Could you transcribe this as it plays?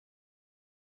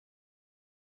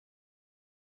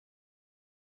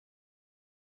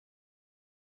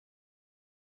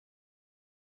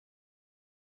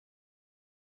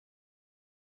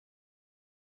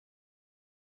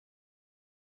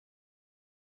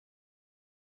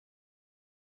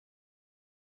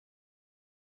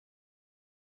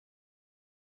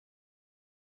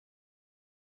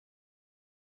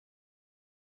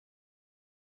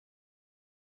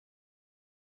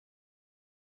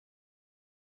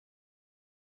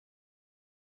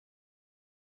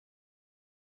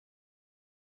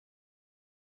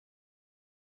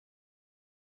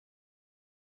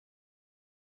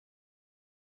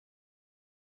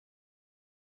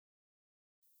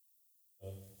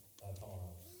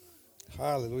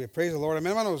Hallelujah. Praise the Lord.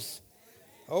 Amén, hermanos.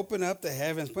 Open up the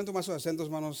heavens. Pueden tomar sus acentos,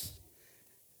 hermanos.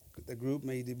 The group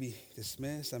may be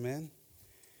dismissed. Amén.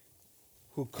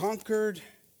 Who conquered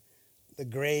the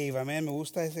grave. Amén. Me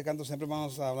gusta ese canto siempre,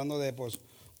 hermanos, hablando de, pues,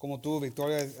 como tuvo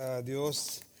victoria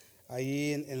Dios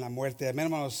ahí en la muerte. Amén,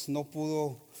 hermanos. No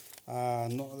pudo,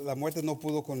 la muerte no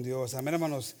pudo con Dios. Amén,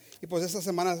 hermanos. Y pues esta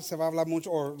semana se va a hablar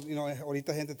mucho,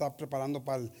 ahorita gente está preparando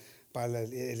para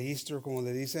el Easter, como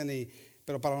le dicen,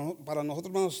 pero para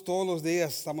nosotros, hermanos, todos los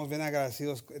días estamos bien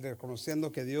agradecidos,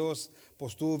 reconociendo que Dios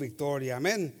pues tuvo victoria.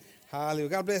 Amén.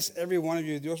 Hallelujah. God bless every one of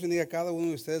you. Dios bendiga a cada uno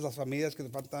de ustedes, las familias que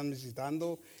nos están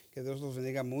visitando. Que Dios los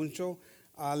bendiga mucho.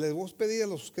 Les voy a pedir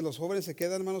que los jóvenes se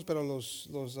queden, hermanos, pero los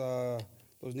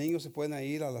niños se pueden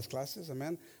ir a las clases.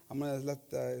 Amén. I'm going to let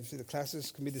the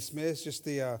classes can be dismissed. Just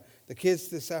the kids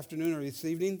this afternoon or this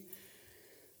evening.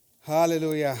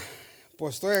 Hallelujah.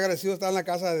 Pues estoy agradecido de estar en la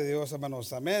casa de Dios,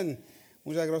 hermanos. Amén.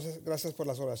 Muchas gracias por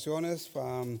las oraciones.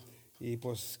 Y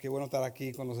pues qué bueno estar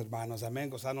aquí con los hermanos.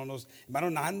 Amén. Gozándonos. Hermano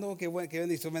Nando, qué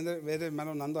bendición ver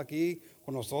hermano Nando aquí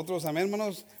con nosotros. Amén,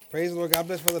 hermanos. Praise the Lord. God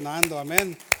bless Brother Nando.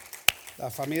 Amén.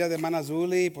 La familia de hermana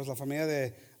Zuli, pues la familia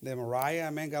de Mariah.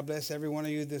 Amén. God bless every one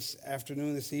of you this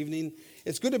afternoon, this evening.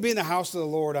 It's good to be in the house of the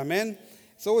Lord. Amen.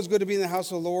 It's always good to be in the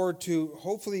house of the Lord to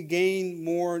hopefully gain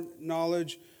more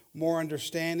knowledge, more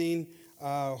understanding,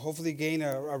 hopefully gain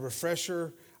a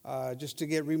refresher. Just to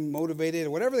get remotivated, or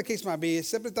whatever the case might be.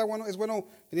 Siempre está bueno, es bueno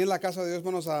venir a la casa de Dios,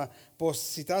 hermanos, pues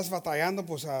si estás batallando,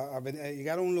 pues a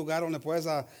llegar a un lugar donde puedes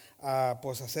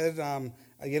pues hacer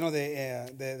lleno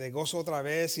de gozo otra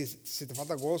vez. Si te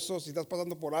falta gozo, si estás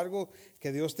pasando por algo,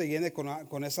 que Dios te llene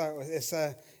con ese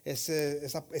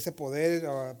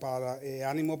poder para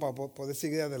ánimo para poder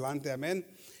seguir adelante. Amén.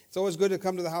 It's always good to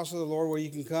come to the house of the Lord where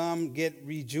you can come, get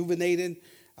rejuvenated,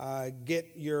 get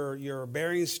your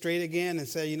bearings straight again, and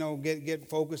say, get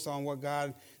focused on what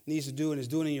God needs to do and is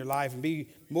doing in your life, and be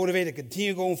motivated to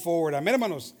continue going forward. Amén,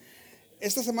 hermanos.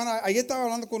 Esta semana, ayer estaba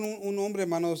hablando con un hombre,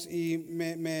 hermanos, y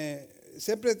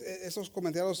siempre esos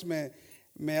comentarios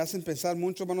me hacen pensar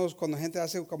mucho, hermanos, cuando gente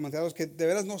hace comentarios que de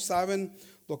veras no saben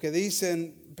lo que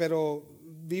dicen, pero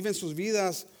viven sus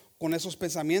vidas con esos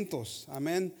pensamientos.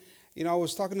 Amén. I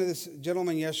was talking to this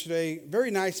gentleman yesterday, very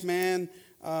nice man.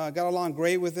 Got along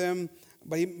great with him,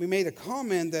 but he made a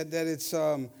comment that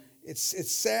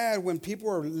it's sad when people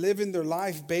are living their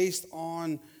life based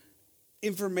on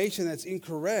information that's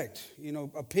incorrect,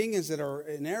 opinions that are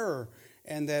in error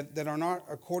and that are not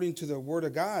according to the Word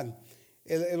of God.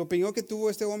 El opinión que tuvo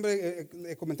este hombre,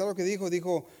 el comentario que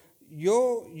dijo,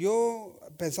 yo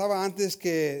pensaba antes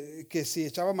que si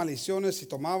echaba maldiciones, si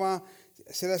tomaba,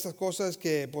 hacer estas cosas,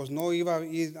 que pues no iba a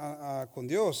ir con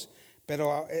Dios.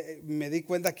 Pero me di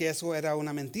cuenta que eso era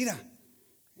una mentira.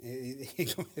 Y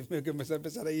me empecé a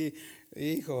pensar ahí,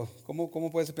 hijo,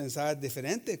 ¿cómo puedes pensar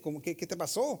diferente? ¿Qué te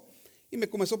pasó? Y me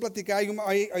comenzó a platicar,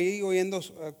 ahí oyendo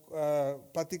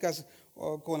pláticas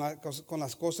con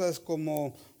las cosas,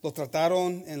 como lo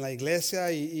trataron en la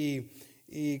iglesia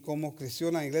y cómo creció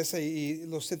en la iglesia, y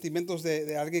los sentimientos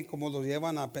de alguien, cómo lo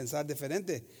llevan a pensar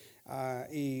diferente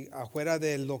y afuera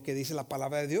de lo que dice la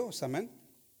palabra de Dios. Amén.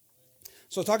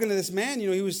 So talking to this man,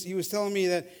 he was telling me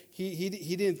that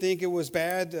he didn't think it was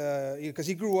bad because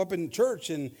he grew up in church,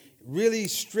 and really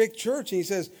strict church. And he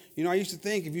says, I used to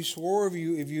think if you swore, if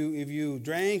you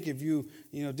drank, if you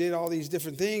did all these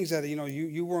different things, that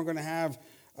you weren't going to have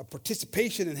a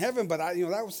participation in heaven. But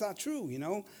that was not true.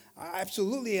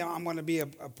 Absolutely, I'm going to be a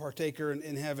partaker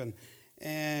in heaven.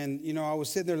 And I was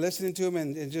sitting there listening to him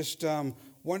and just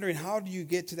wondering, how do you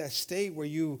get to that state where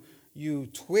you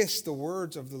twist the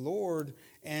words of the Lord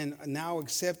and now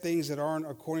accept things that aren't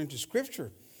according to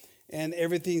Scripture, and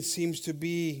everything seems to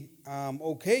be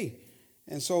okay.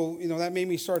 And so, that made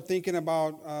me start thinking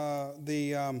about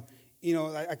Brother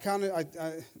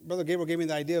Gabriel gave me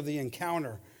the idea of the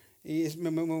encounter. Y me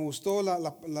gustó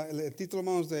el título,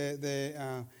 hermanos, de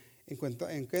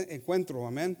encuentro,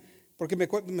 amén. Porque me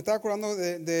estaba acordando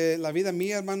de la vida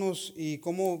mía, hermanos, y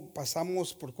cómo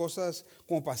pasamos por cosas,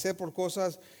 cómo pasé por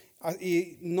cosas.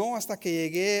 Y no hasta que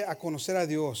llegué a conocer a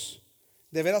Dios,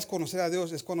 de veras conocer a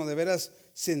Dios, es cuando de veras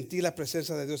sentí la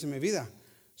presencia de Dios en mi vida.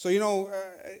 So,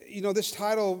 this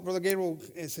title, Brother Gabriel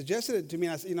suggested it to me.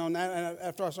 And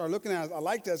after I started looking at it, I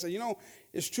liked it. I said,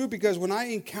 it's true, because when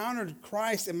I encountered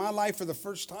Christ in my life for the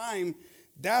first time,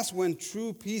 that's when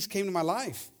true peace came to my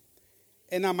life.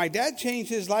 And now my dad changed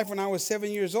his life when I was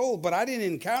 7 years old, but I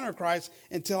didn't encounter Christ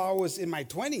until I was in my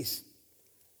 20s.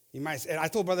 And I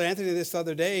told Brother Anthony this the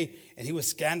other day, and he was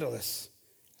scandalous.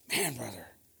 Man, brother,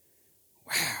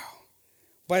 wow.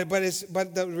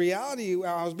 But the reality,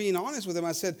 I was being honest with him.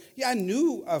 I said, yeah, I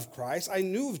knew of Christ. I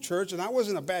knew of church, and I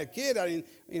wasn't a bad kid. I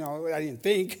didn't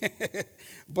think.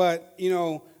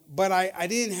 But I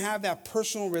didn't have that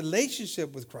personal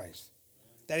relationship with Christ.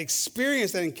 That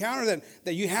experience, that encounter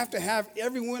that you have to have,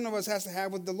 every one of us has to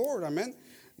have with the Lord. Amen.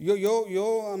 Yo,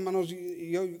 hermanos,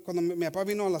 cuando mi papá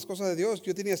vino a las cosas de Dios,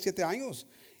 yo tenía 7 años.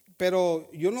 Pero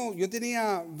yo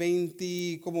tenía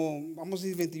 20, como vamos a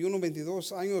decir 21,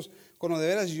 22 años, cuando de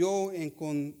veras yo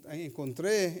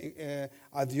encontré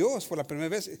a Dios por la primera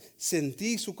vez.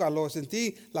 Sentí su calor,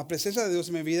 sentí la presencia de Dios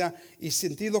en mi vida y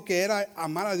sentí lo que era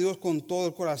amar a Dios con todo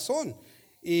el corazón.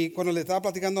 Y cuando le estaba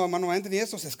platicando a hermano Anthony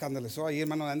esto, se escandalizó ahí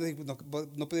hermano Anthony,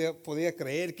 no podía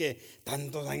creer que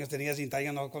tantos años tenía, 50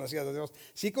 años, no conocía de Dios.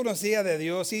 Sí conocía de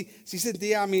Dios, sí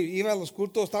sentía, iba a los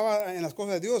cultos, estaba en las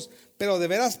cosas de Dios, pero de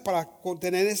veras para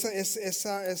tener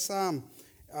esa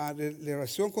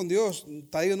relación con Dios,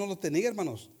 todavía no lo tenía,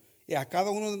 hermanos. Y a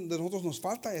cada uno de nosotros nos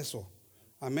falta eso.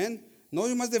 Amén. No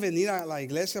es más de venir a la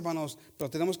iglesia, hermanos, pero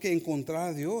tenemos que encontrar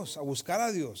a Dios, a buscar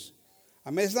a Dios. I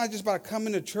mean, it's not just about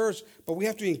coming to church, but we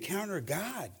have to encounter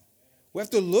God. We have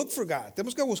to look for God.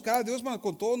 Tenemos que buscar a Dios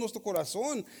con todo nuestro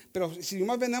corazón. Pero si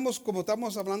más venimos, como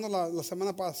estamos hablando la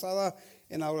semana pasada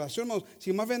en la oración, hermanos,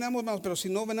 si más venimos, hermanos, pero si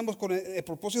no venimos con el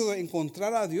propósito de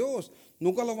encontrar a Dios,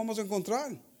 nunca lo vamos a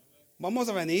encontrar. Vamos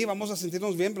a venir, vamos a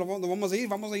sentirnos bien, pero no vamos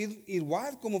a ir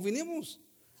igual como vinimos.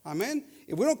 Amen.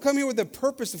 If we don't come here with the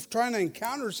purpose of trying to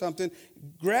encounter something,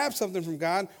 grab something from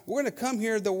God, we're going to come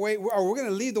here we're going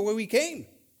to leave the way we came.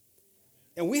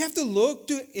 And we have to look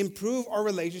to improve our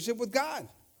relationship with God.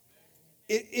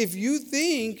 If you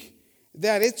think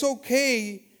that it's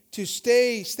okay to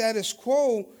stay status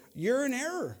quo, you're in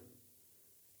error.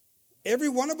 Every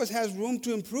one of us has room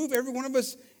to improve. Every one of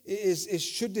us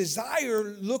should desire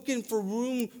looking for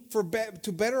room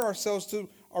to better ourselves to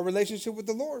our relationship with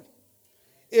the Lord.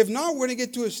 If not, we're going to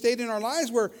get to a state in our lives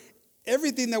where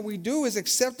everything that we do is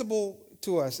acceptable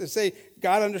to us and say,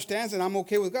 God understands and I'm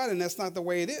okay with God, and that's not the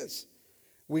way it is.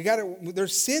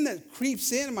 There's sin that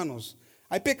creeps in, hermanos.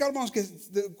 Hay pecado, hermanos, que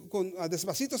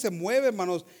despacito se mueve,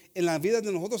 hermanos, en la vida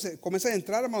de nosotros, se comienza a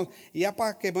entrar, hermanos, y ya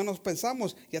para que, hermanos,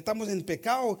 pensamos, ya estamos en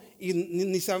pecado y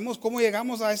ni sabemos cómo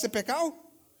llegamos a ese pecado.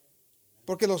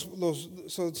 Porque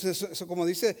como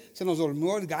dice, se nos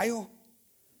durmió el gallo.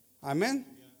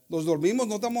 Amén. Nos dormimos,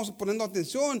 no estamos poniendo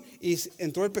atención y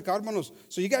entró el pecado, hermanos.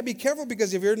 So you got to be careful,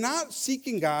 because if you're not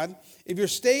seeking God, if you're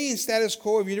staying status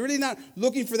quo, if you're really not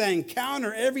looking for that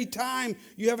encounter every time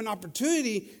you have an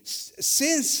opportunity,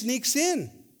 sin sneaks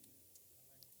in.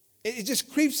 It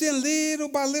just creeps in little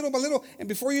by little by little. And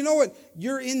before you know it,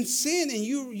 you're in sin and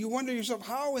you wonder yourself,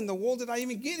 how in the world did I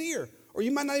even get here? Or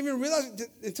you might not even realize it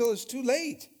until it's too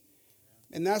late.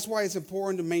 And that's why it's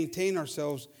important to maintain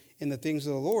ourselves in the things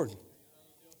of the Lord.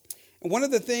 And one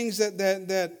of the things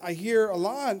that I hear a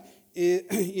lot,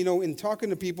 in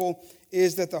talking to people,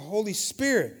 is that the Holy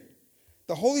Spirit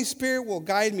will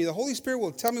guide me. The Holy Spirit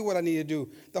will tell me what I need to do.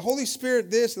 The Holy Spirit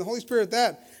this and the Holy Spirit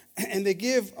that. And they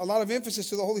give a lot of emphasis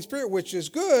to the Holy Spirit, which is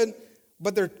good,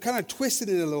 but they're kind of twisting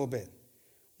it a little bit.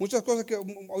 Muchas cosas que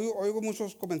oigo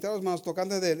muchos comentarios más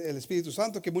tocantes del Espíritu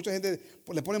Santo, que mucha gente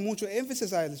le pone mucho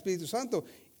énfasis al Espíritu Santo.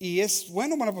 Y es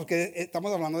bueno, porque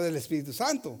estamos hablando del Espíritu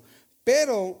Santo.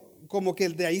 Pero como que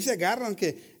de ahí se agarran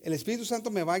que el Espíritu Santo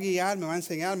me va a guiar, me va a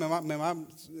enseñar, me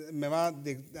va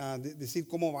a decir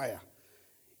cómo vaya.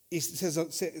 Y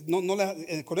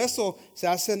con eso le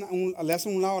hacen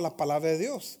un lado a la palabra de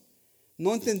Dios,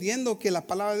 no entendiendo que la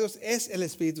palabra de Dios es el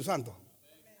Espíritu Santo.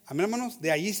 Amén, hermanos.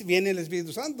 De ahí viene el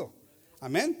Espíritu Santo.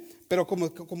 Amén. Pero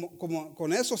como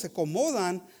con eso se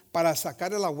acomodan para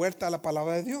sacar de la huerta a la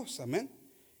palabra de Dios. Amén.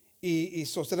 Y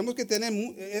tenemos que tener,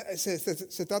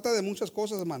 se trata de muchas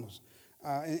cosas, hermanos,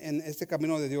 en este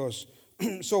camino de Dios.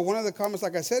 So one of the comments,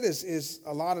 like I said, is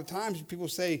a lot of times people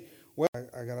say, well,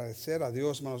 agradecer a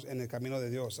Dios, hermanos, en el camino de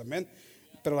Dios. Amén.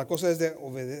 Pero la cosa es de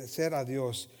obedecer a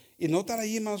Dios. Y no estar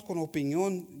ahí, hermanos, con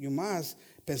opinión y más,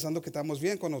 pensando que estamos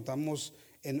bien cuando estamos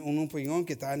en una opinión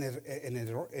que está en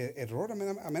error.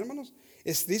 Amén, hermanos.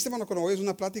 Es triste, hermanos, cuando oyes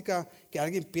una plática que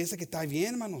alguien piensa que está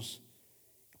bien, hermanos.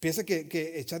 Piensa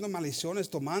que echando maldiciones,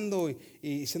 tomando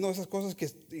y haciendo esas cosas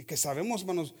que sabemos,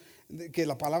 hermanos, que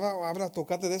la palabra habla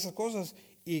tocarte de esas cosas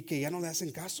y que ya no le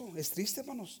hacen caso. Es triste,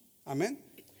 hermanos. Amén.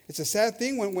 It's a sad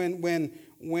thing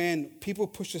when people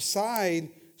push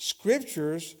aside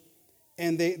scriptures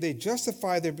and they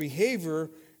justify their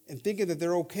behavior and thinking that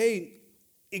they're okay,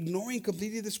 ignoring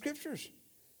completely the scriptures.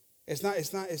 It's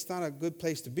not a good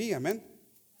place to be. Amen.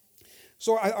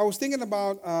 So I was thinking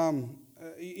about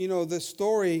the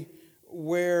story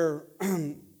where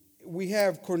we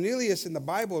have Cornelius in the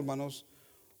Bible, hermanos,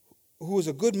 who was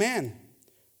a good man.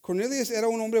 Cornelius era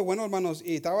un hombre bueno, hermanos,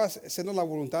 y estaba haciendo la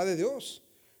voluntad de Dios.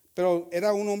 Pero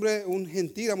era un hombre, un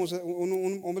gentil,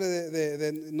 un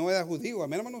hombre no era judío,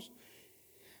 amén, hermanos.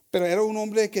 Pero era un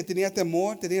hombre que tenía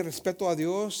temor, tenía respeto a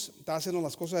Dios, estaba haciendo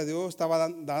las cosas de Dios,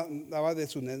 daba de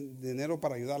su dinero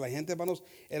para ayudar a la gente, hermanos.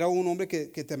 Era un hombre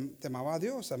que temaba a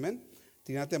Dios, amén.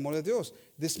 Tenía temor de Dios.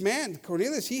 This man,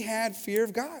 Cornelius, he had fear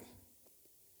of God.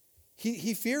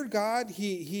 He feared God.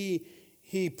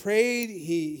 He prayed.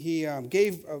 He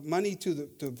gave money to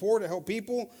the poor to help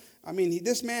people. I mean,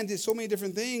 this man did so many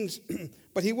different things,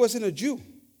 but he wasn't a Jew.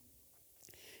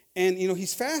 And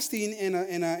he's fasting, and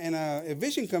a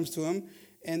vision comes to him,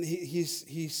 and he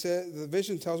said the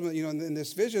vision tells him that in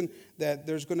this vision that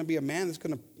there's going to be a man that's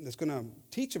going to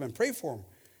teach him and pray for him,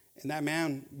 and that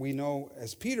man we know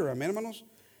as Peter, amen, hermanos.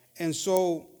 And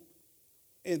so,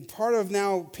 and part of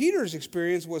now Peter's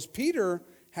experience was Peter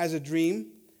has a dream,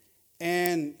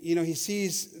 and he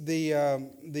sees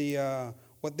the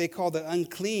what they call the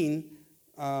unclean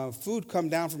food come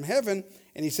down from heaven,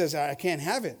 and he says, I can't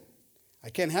have it. I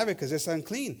can't have it because it's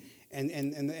unclean. And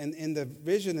in the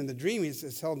vision, in the dream, he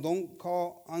says, don't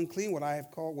call unclean what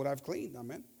I've cleaned.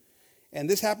 Amen. And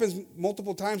this happens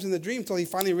multiple times in the dream until he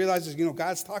finally realizes,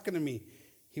 God's talking to me.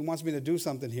 He wants me to do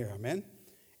something here. Amen.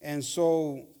 And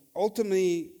so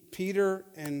ultimately, Peter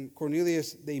and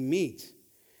Cornelius, they meet.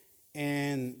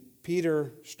 And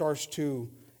Peter starts to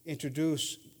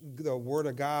introduce the word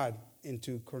of God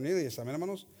into Cornelius. Amen,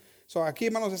 hermanos. So aquí,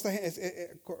 hermanos,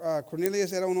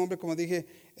 Cornelius era un hombre, como dije,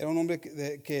 era un hombre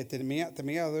que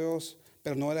temía a Dios,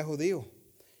 pero no era judío.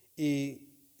 Y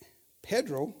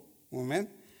Pedro, amén,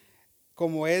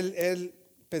 como él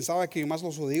pensaba que más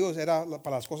los judíos era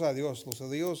para las cosas de Dios. Los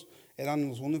judíos eran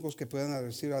los únicos que pueden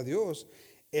recibir a Dios.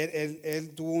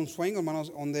 Él tuvo un sueño,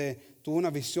 hermanos, donde tuvo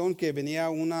una visión que venía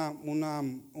un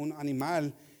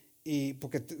animal, y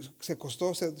porque se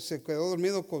quedó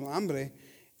dormido con hambre,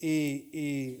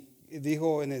 y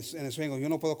dijo en el sueño, yo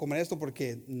no puedo comer esto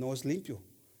porque no es limpio,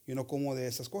 yo no como de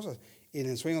esas cosas. Y en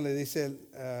el sueño le dice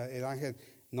el ángel,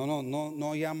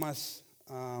 no llamas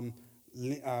no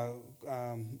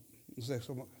sé,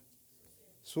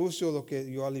 sucio lo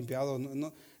que yo he limpiado.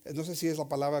 No sé si es la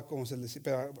palabra como se le dice,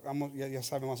 pero ya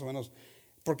saben más o menos.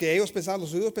 Porque los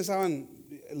judíos pensaban,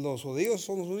 los judíos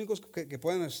son los únicos que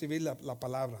pueden recibir la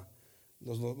palabra.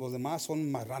 Los demás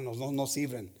son marranos, no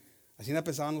sirven. Así no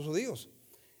pensaban los judíos.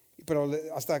 Pero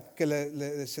hasta que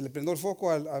se le prendió el foco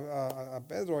a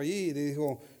Pedro allí, y le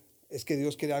dijo, es que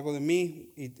Dios quiere algo de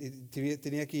mí, y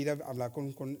tenía que ir a hablar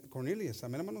con Cornelius.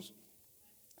 Amén, hermanos.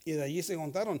 Y de allí se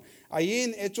juntaron. Ahí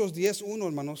en Hechos 10:1,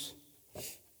 hermanos.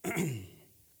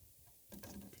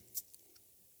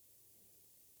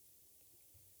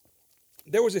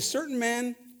 There was a certain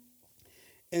man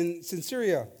in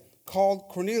Caesarea called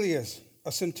Cornelius,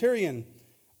 a centurion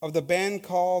of the band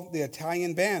called the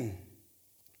Italian Band,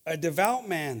 a devout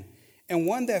man, and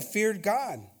one that feared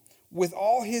God with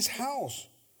all his house,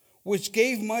 which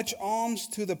gave much alms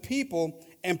to the people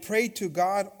and prayed to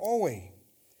God always.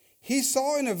 He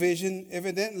saw in a vision,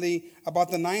 evidently about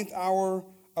the 9th hour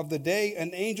of the day,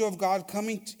 an angel of God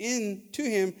coming in to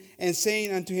him and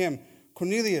saying unto him,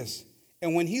 Cornelius.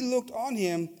 And when he looked on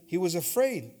him, he was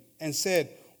afraid and said,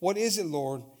 What is it,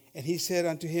 Lord? And he said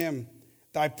unto him,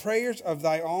 Thy prayers of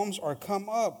thy alms are come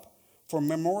up for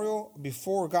memorial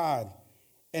before God.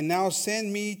 And now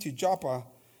send me to Joppa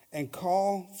and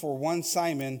call for one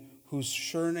Simon, whose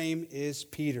surname is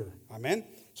Peter. Amen.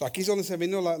 So aquí es donde se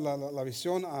vino la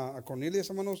visión a Cornelius,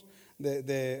 hermanos,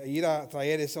 de ir a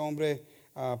traer ese hombre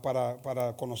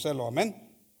para conocerlo. Amén.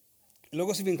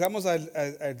 Luego si vincamos al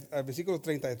versículo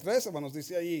 33, hermanos,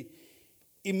 dice allí,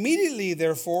 Immediately,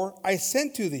 therefore, I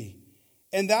sent to thee,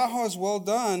 and thou hast well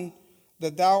done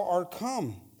that thou art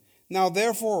come. Now,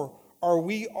 therefore, are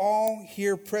we all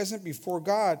here present before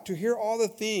God to hear all the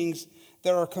things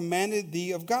that are commanded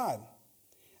thee of God?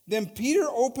 Then Peter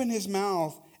opened his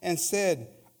mouth and said,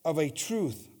 Of a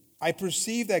truth, I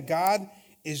perceive that God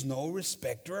is no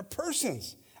respecter of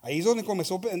persons. Ahí es donde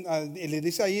comenzó, le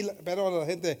dice ahí, pero a la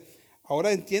gente,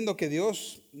 ahora entiendo que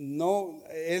Dios no,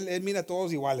 él mira a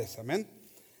todos iguales, amén.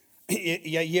 Y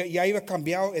ya iba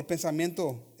cambiado el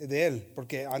pensamiento de él,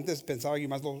 porque antes pensaba que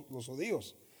más los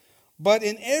judíos. But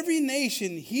in every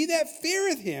nation, he that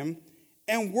feareth him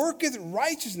and worketh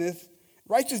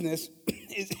righteousness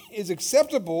is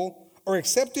acceptable or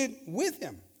accepted with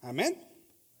him. Amen.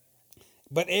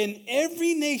 But in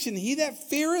every nation, he that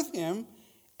feareth him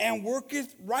and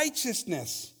worketh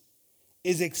righteousness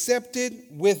is accepted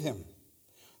with him.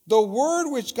 The word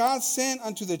which God sent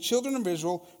unto the children of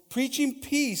Israel, preaching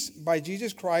peace by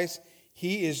Jesus Christ,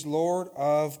 he is Lord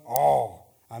of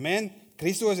all. Amén.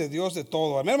 Cristo es el Dios de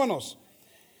todo. Amén, hermanos.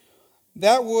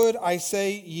 That would I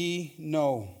say ye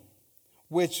know,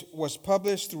 which was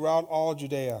published throughout all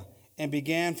Judea, and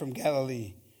began from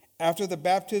Galilee, after the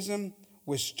baptism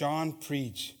which John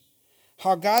preached,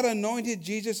 how God anointed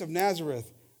Jesus of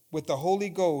Nazareth with the Holy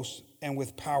Ghost and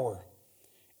with power,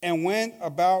 and went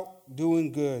about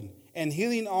doing good, and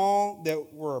healing all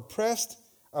that were oppressed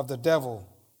of the devil,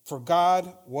 for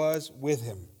God was with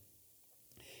him.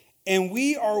 And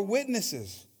we are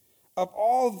witnesses of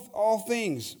all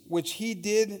things which he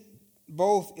did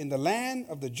both in the land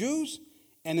of the Jews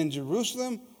and in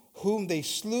Jerusalem, whom they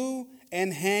slew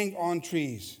and hanged on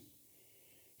trees.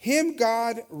 Him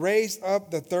God raised up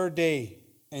the third day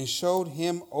and showed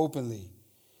him openly,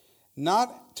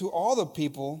 not to all the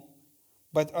people,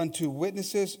 but unto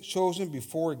witnesses chosen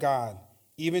before God,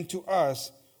 even to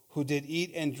us who did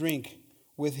eat and drink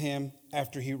with him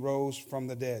after he rose from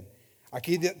the dead.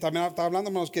 Aquí también está hablando,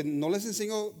 hermanos, que no les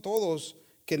enseñó a todos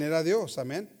quién era Dios,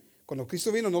 amén. Cuando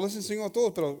Cristo vino no les enseñó a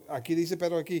todos, pero aquí dice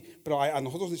Pedro aquí, pero a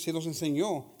nosotros sí nos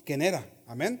enseñó quién era,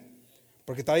 amén.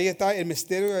 Porque todavía está el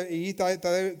misterio y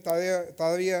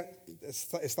todavía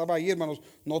estaba ahí, hermanos.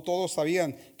 No todos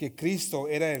sabían que Cristo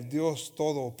era el Dios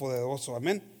todopoderoso,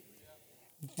 amén.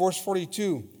 Verse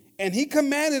 42, and he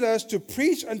commanded us to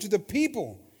preach unto the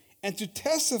people and to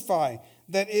testify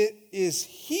that it is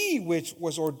he which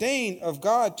was ordained of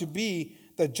God to be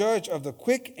the judge of the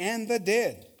quick and the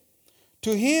dead.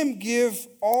 To him give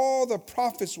all the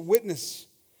prophets witness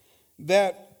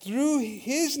that through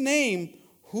his name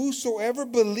whosoever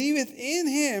believeth in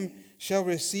him shall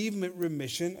receive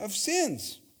remission of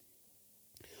sins.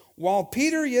 While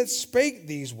Peter yet spake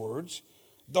these words,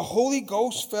 the Holy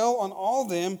Ghost fell on all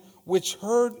them which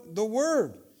heard the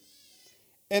word.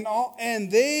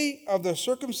 And they of the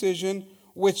circumcision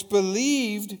which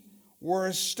believed were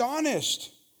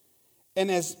astonished.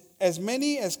 And as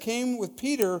many as came with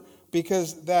Peter,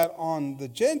 because that on the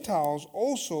Gentiles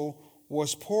also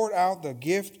was poured out the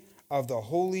gift of the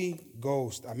Holy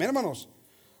Ghost. Amén, hermanos.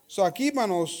 So aquí,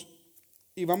 hermanos,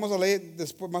 y vamos a leer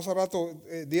después, más a rato,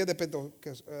 día de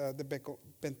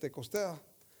Pentecostés.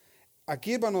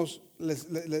 Aquí, hermanos,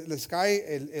 les cae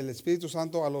el Espíritu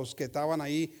Santo a los que estaban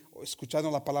ahí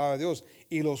escuchando la palabra de Dios.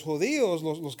 Y los judíos,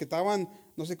 los que estaban,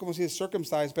 no sé cómo se dice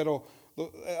circumcised, pero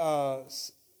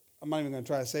I'm not even going to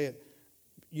try to say it.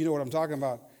 You know what I'm talking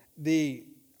about.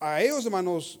 A ellos,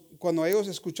 hermanos, cuando ellos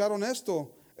escucharon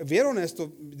esto, vieron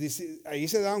esto, ahí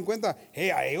se daban cuenta, hey,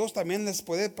 a ellos también les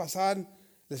puede pasar,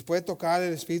 les puede tocar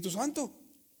el Espíritu Santo.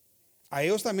 A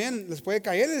ellos también les puede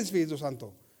caer el Espíritu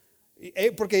Santo.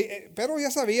 Porque Pedro ya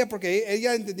sabía, porque él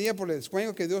ya entendía por el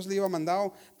sueño que Dios le iba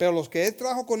mandado, pero los que él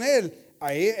trajo con él,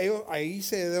 ahí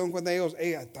se dieron cuenta ellos,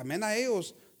 también a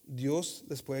ellos Dios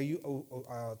les puede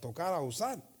tocar, a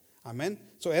usar. Amén.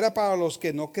 So era para los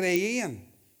que no creían.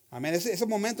 Amén. Ese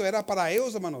momento era para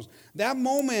ellos, hermanos. That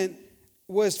moment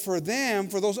was for them,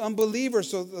 for those unbelievers,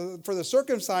 so for the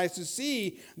circumcised to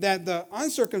see that the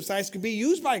uncircumcised could be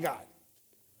used by God.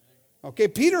 Okay,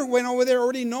 Peter went over there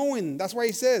already knowing. That's why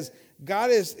he says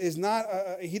God is not.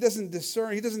 He doesn't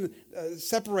discern. He doesn't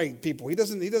separate people. He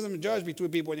doesn't judge between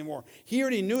people anymore. He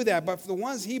already knew that. But for the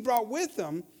ones he brought with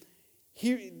him,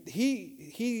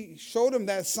 he showed them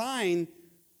that sign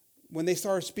when they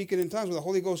started speaking in tongues, when the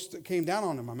Holy Ghost came down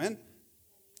on them. Amen.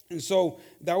 And so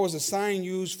that was a sign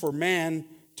used for man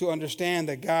to understand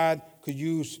that God could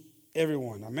use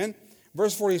everyone. Amen.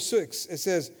 Verse 46, it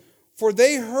says, for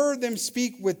they heard them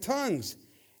speak with tongues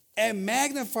and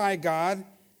magnify God.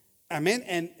 Amen.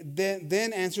 And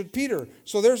then answered Peter.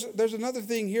 So there's another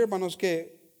thing here, hermanos,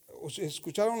 que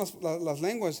escucharon las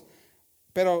lenguas,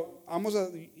 pero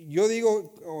yo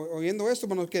digo, oyendo esto,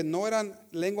 hermanos, que no eran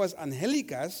lenguas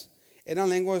angélicas, eran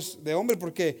lenguas de hombre,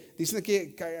 porque dicen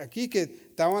aquí que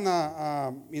estaban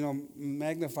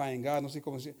magnifying God, no sé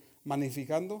cómo decir,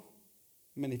 magnificaban,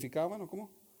 ¿o cómo?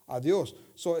 A Dios.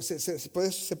 So, se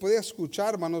puede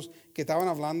escuchar, hermanos, que estaban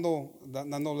hablando,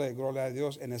 dándole gloria a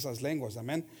Dios en esas lenguas,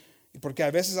 amén. Porque a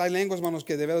veces hay lenguas, hermanos,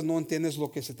 que de veras no entiendes lo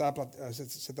que se está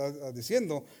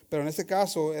diciendo, pero en este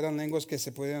caso eran lenguas que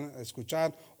se podían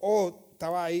escuchar, o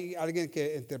estaba ahí alguien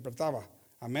que interpretaba,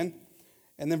 amén.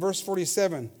 And then verse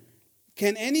 47,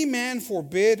 can any man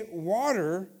forbid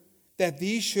water that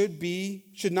these should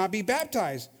not be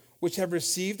baptized, which have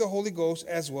received the Holy Ghost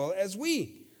as well as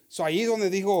we? So ahí es donde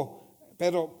dijo,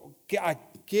 pero ¿a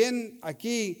quién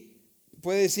aquí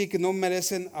puede decir que no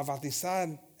merecen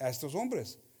bautizar a estos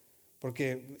hombres?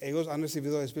 Porque ellos han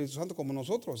recibido el Espíritu Santo como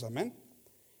nosotros, amén.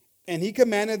 And he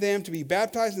commanded them to be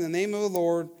baptized in the name of the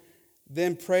Lord.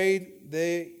 Then prayed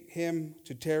they him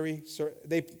to tarry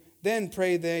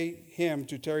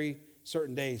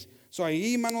certain days. So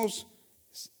ahí, hermanos,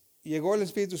 llegó el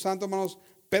Espíritu Santo, hermanos,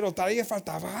 pero todavía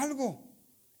faltaba algo,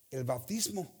 el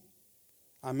bautismo.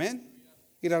 Amén.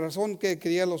 Y la razón que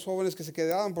quería los jóvenes que se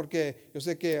quedaban, porque yo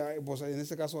sé que, pues, en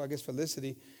este caso, I guess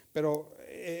Felicity, pero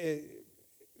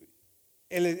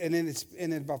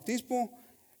en el bautismo,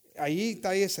 ahí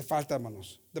todavía se falta,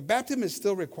 hermanos. The baptism is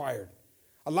still required.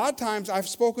 A lot of times I've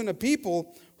spoken to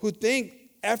people who think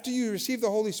after you receive the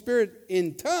Holy Spirit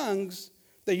in tongues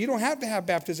that you don't have to have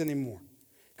baptism anymore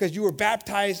because you were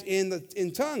baptized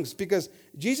in tongues. Because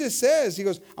Jesus says, he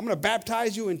goes, I'm going to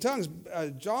baptize you in tongues.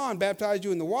 John baptized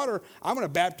you in the water. I'm going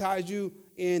to baptize you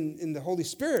in the Holy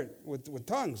Spirit with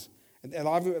tongues. And a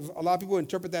lot of people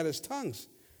interpret that as tongues.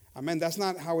 Amen. That's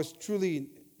not how it's truly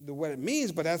what it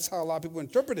means, but that's how a lot of people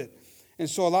interpret it. And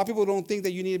so a lot of people don't think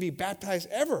that you need to be baptized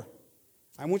ever.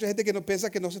 Hay mucha gente que no piensa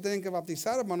que no se tienen que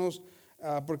bautizar, hermanos,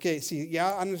 porque si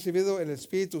ya han recibido el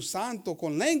Espíritu Santo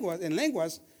en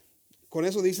lenguas, con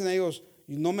eso dicen ellos,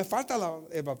 no me falta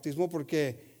el bautismo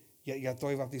porque ya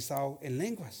estoy bautizado en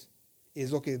lenguas.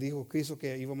 Es lo que dijo Cristo,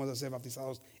 que íbamos a ser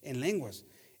bautizados en lenguas.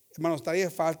 Hermanos,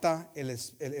 todavía falta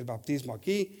el bautismo.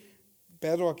 Aquí,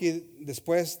 Pedro, aquí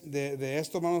después de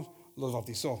esto, hermanos, los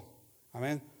bautizó.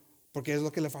 Amén. Porque es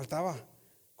lo que le faltaba.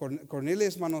 Cornelio,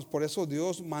 hermanos, por eso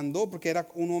Dios mandó, porque era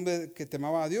un hombre que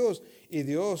temaba a Dios y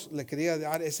Dios le quería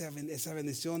dar esa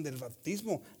bendición del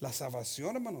bautismo, la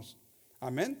salvación, hermanos.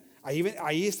 Amén.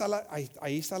 Ahí está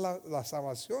la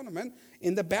salvación. Amén.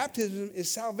 In the baptism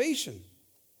is salvation.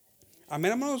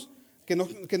 Amén, hermanos.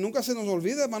 Que nunca se nos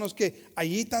olvide, hermanos, que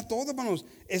allí está todo, hermanos.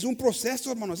 Es un proceso,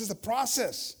 hermanos. Es un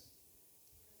proceso.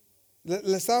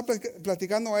 Le estaba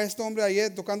platicando a este hombre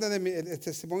ayer, tocando el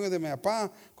testimonio de mi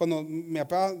papá, cuando mi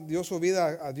papá dio su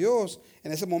vida a Dios,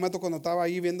 en ese momento cuando estaba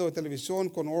ahí viendo televisión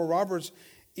con Oral Roberts,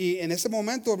 y en ese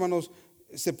momento, hermanos,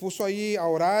 se puso ahí a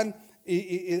orar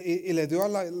y le dio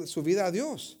su vida a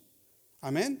Dios.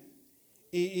 Amén.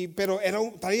 Pero era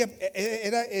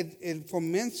el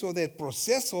comienzo del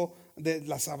proceso de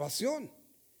la salvación.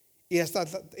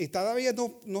 Y todavía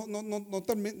no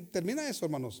termina eso,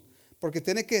 hermanos. Porque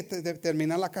tiene que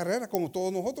terminar la carrera como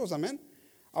todos nosotros, amén.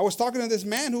 I was talking to this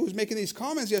man who was making these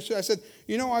comments yesterday. I said,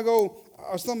 I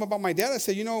was telling him about my dad. I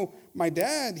said, my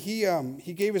dad,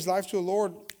 he gave his life to the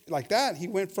Lord like that. He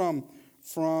went from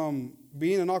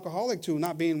being an alcoholic to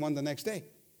not being one the next day.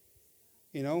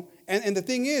 And the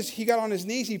thing is, he got on his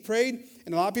knees, he prayed,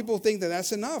 and a lot of people think that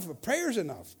that's enough. Prayer's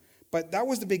enough. But that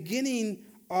was the beginning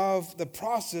of the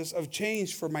process of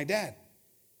change for my dad.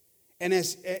 And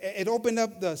it opened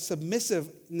up the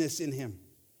submissiveness in him,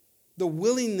 the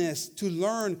willingness to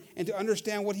learn and to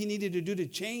understand what he needed to do to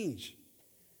change.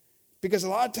 Because a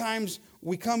lot of times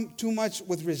we come too much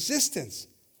with resistance.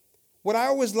 What I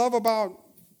always love about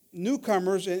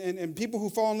newcomers and people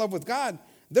who fall in love with God,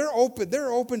 they're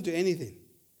open to anything.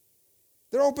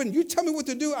 They're open. You tell me what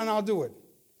to do and I'll do it.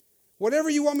 Whatever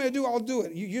you want me to do, I'll do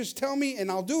it. You just tell me and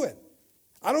I'll do it.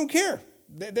 I don't care.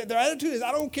 Their attitude is,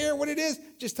 I don't care what it is,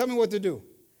 just tell me what to do.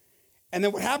 And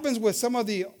then what happens with some of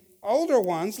the older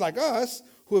ones, like us,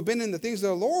 who have been in the things of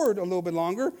the Lord a little bit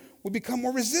longer, we become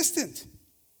more resistant.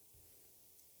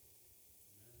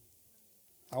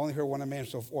 I only heard one man,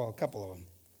 a couple of them.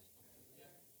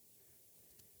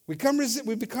 We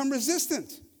become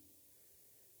resistant.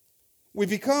 We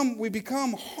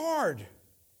become hard.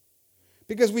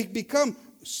 Because we become,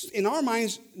 in our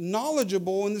minds,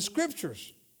 knowledgeable in the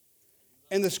Scriptures.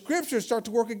 And the Scriptures start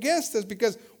to work against us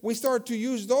because we start to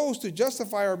use those to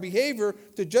justify our behavior,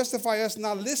 to justify us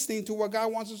not listening to what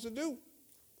God wants us to do.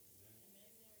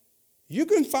 You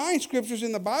can find Scriptures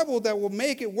in the Bible that will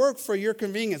make it work for your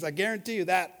convenience. I guarantee you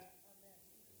that.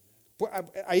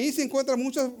 Ahí se encuentran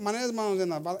muchas maneras, hermanos,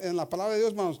 en la palabra de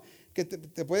Dios, hermanos, que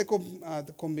te puede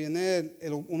convenir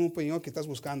una opinión que estás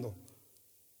buscando.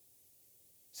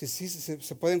 Sí,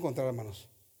 se puede encontrar, hermanos.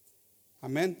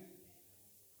 Amén.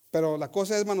 Pero la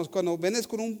cosa es, hermanos, cuando vienes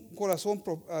con un corazón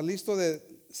listo de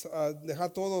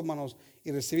dejar todo, hermanos,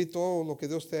 y recibir todo lo que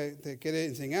Dios te quiere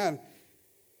enseñar,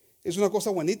 es una cosa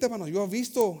bonita, hermanos. Yo he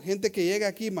visto gente que llega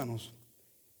aquí, hermanos,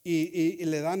 y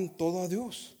le dan todo a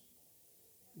Dios.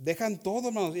 Dejan todo,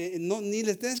 hermanos. Ni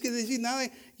les tienes que decir nada.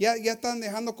 Ya están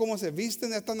dejando cómo se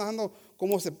visten, ya están dejando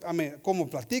cómo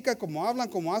platican, cómo hablan,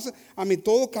 cómo hacen.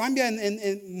 Todo cambia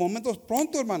en momentos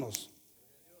pronto, hermanos.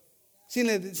 Sin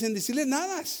decirle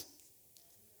nada.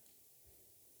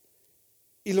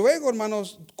 Y luego,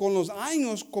 hermanos, con los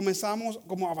años comenzamos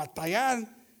como a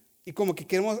batallar y como que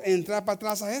queremos entrar para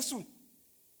atrás a eso.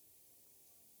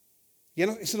 Y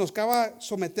se nos acaba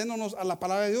sometiéndonos a la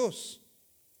palabra de Dios.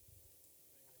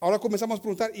 Ahora comenzamos a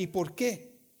preguntar, ¿y por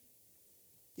qué?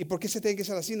 ¿Y por qué se tiene que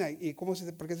ser así? ¿Y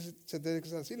por qué se tiene que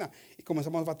ser así? Y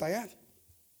comenzamos a batallar.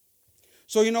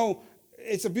 So,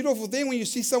 it's a beautiful thing when you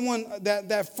see someone,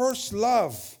 that first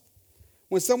love.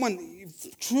 When someone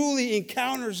truly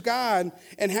encounters God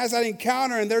and has that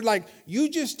encounter and they're like, you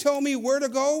just tell me where to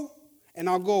go and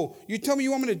I'll go. You tell me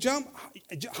you want me to jump,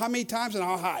 how many times and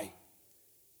how high.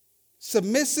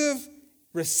 Submissive,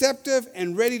 receptive,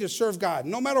 and ready to serve God,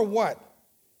 no matter what.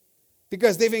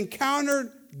 Because they've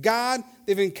encountered God,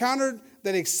 they've encountered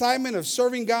that excitement of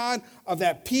serving God, of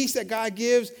that peace that God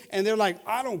gives, and they're like,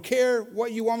 I don't care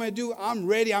what you want me to do, I'm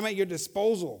ready, I'm at your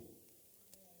disposal.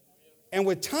 And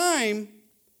with time,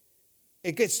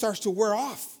 it starts to wear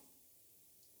off.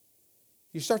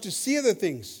 You start to see other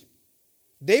things.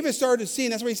 David started to see,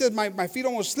 and that's why he says, my feet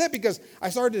almost slipped because I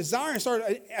started desiring,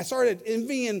 I started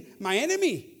envying my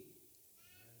enemy.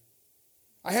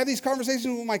 I have these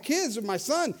conversations with my kids, with my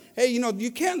son. Hey,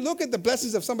 you can't look at the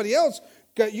blessings of somebody else.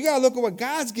 You got to look at what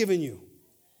God's given you.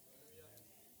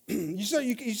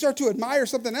 You start to admire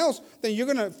something else, then you're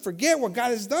going to forget what God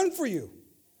has done for you.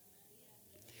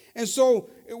 And so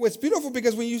it's beautiful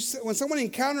because when someone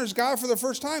encounters God for the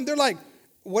first time, they're like,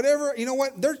 whatever, you know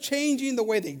what? They're changing the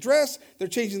way they dress. They're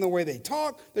changing the way they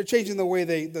talk. They're changing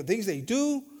the things they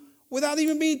do without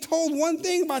even being told one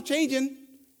thing about changing.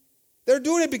 They're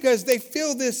doing it because they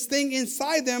feel this thing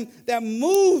inside them that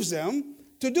moves them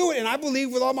to do it. And I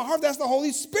believe with all my heart, that's the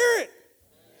Holy Spirit.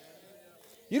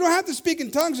 You don't have to speak in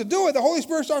tongues to do it. The Holy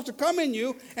Spirit starts to come in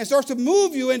you and starts to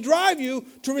move you and drive you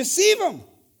to receive Him.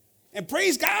 And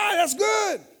praise God, that's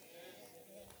good.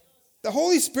 The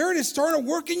Holy Spirit is starting to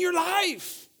work in your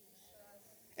life.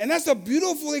 And that's a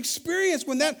beautiful experience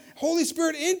when that Holy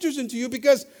Spirit enters into you,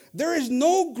 because there is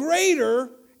no greater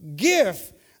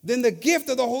gift than the gift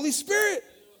of the Holy Spirit.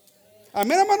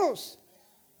 Amen, hermanos.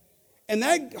 And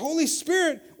that Holy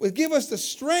Spirit will give us the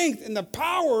strength and the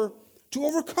power to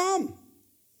overcome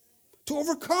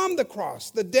the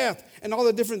cross, the death, and all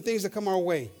the different things that come our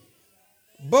way.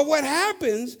 But what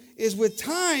happens is with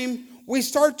time, we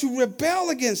start to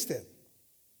rebel against it.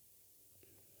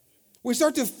 We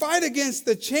start to fight against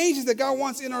the changes that God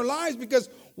wants in our lives because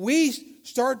we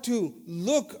start to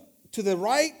look to the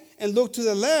right and look to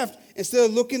the left instead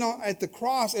of looking at the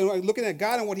cross and looking at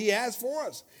God and what He has for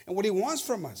us and what He wants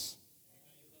from us.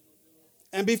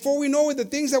 And before we know it, the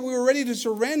things that we were ready to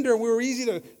surrender, we were easy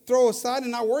to throw aside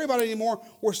and not worry about it anymore,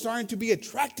 we're starting to be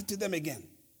attracted to them again.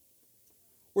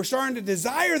 We're starting to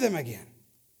desire them again.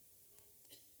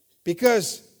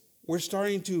 Because we're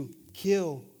starting to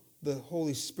kill the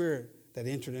Holy Spirit that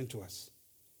entered into us.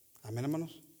 Amen,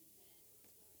 hermanos?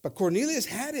 But Cornelius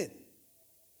had it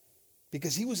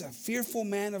because he was a fearful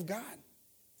man of God.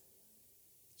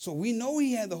 So we know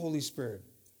he had the Holy Spirit.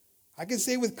 I can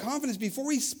say with confidence,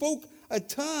 before he spoke a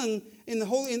tongue in the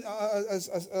holy,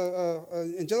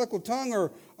 angelical tongue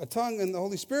or a tongue in the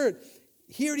Holy Spirit,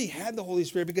 he already had the Holy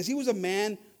Spirit because he was a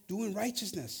man doing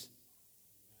righteousness.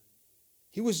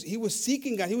 He was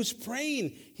seeking God. He was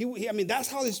praying. That's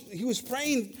how he was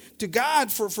praying to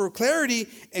God for clarity,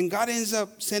 and God ends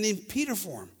up sending Peter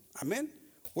for him. Amen?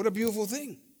 What a beautiful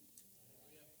thing.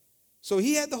 So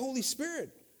he had the Holy Spirit,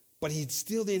 but he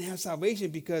still didn't have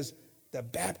salvation because the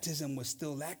baptism was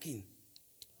still lacking.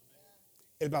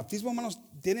 El bautismo, hermanos,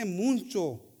 tiene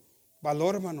mucho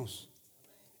valor, hermanos.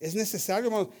 Es necesario,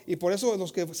 hermanos. Y por eso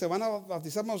los que se van a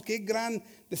bautizar, hermanos, qué gran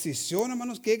decisión,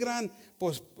 hermanos. Qué gran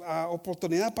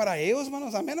oportunidad para ellos,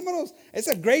 hermanos. Amén, hermanos. It's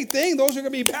a great thing. Those who are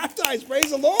going to be baptized.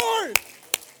 Praise the Lord.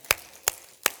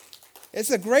 It's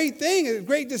a great thing. It's a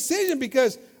great decision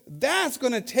because that's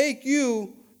going to take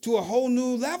you to a whole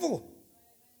new level.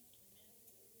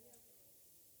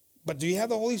 But do you have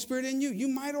the Holy Spirit in you? You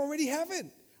might already have it.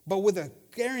 But with a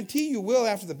guarantee you will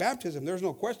after the baptism. There's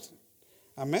no question.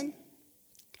 Amen.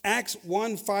 Acts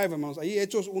 1:5, hermanos. Ahí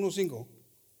Hechos 1:5.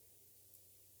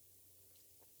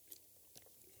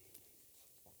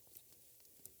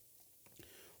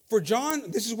 For John,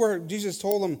 this is where Jesus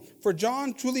told them, for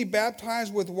John truly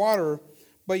baptized with water,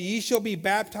 but ye shall be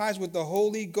baptized with the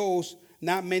Holy Ghost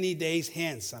not many days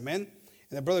hence. Amen.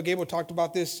 And the brother Gabriel talked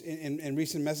about this in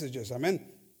recent messages. Amen.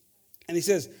 And he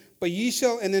says, but ye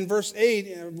shall, and then verse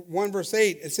 8, 1 verse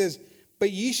 8, it says,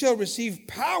 but ye shall receive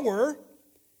power.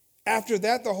 After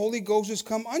that, the Holy Ghost is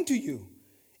come unto you,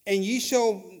 and ye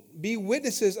shall be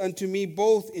witnesses unto me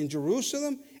both in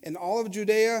Jerusalem and all of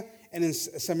Judea and in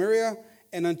Samaria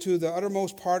and unto the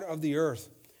uttermost part of the earth.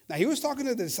 Now, he was talking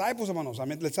to the disciples, hermanos. Le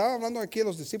estaba hablando aquí a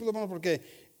los discípulos, hermanos, porque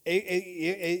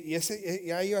ya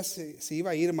se iba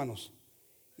a ir, hermanos.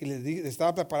 Y le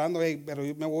estaba preparando, pero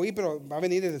me voy, pero va a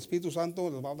venir el Espíritu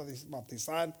Santo, los va a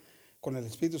bautizar. con el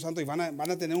Espíritu Santo y van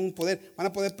a tener un poder, van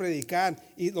a poder predicar.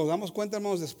 Y nos damos cuenta,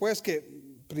 hermanos, después que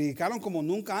predicaron como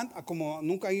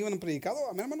nunca iban predicado,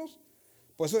 amén, hermanos.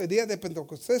 Por eso el día de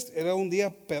Pentecostés era un día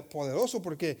poderoso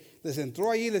porque les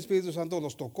entró ahí el Espíritu Santo,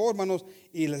 los tocó, hermanos,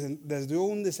 y les dio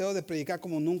un deseo de predicar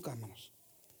como nunca, hermanos.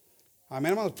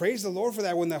 Amen, hermanos. Praise the Lord for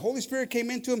that. When the Holy Spirit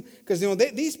came into them, because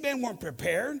these men weren't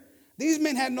prepared. These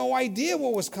men had no idea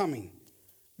what was coming.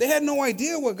 They had no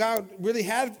idea what God really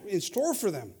had in store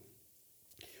for them.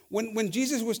 When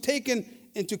Jesus was taken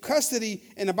into custody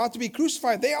and about to be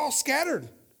crucified, they all scattered.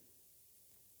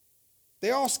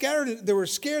 They all scattered. They were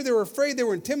scared. They were afraid. They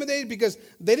were intimidated because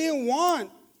they didn't want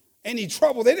any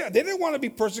trouble. They didn't want to be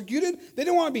persecuted. They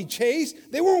didn't want to be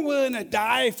chased. They weren't willing to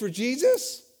die for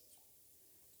Jesus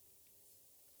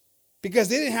because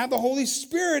they didn't have the Holy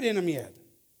Spirit in them yet.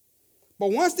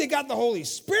 But once they got the Holy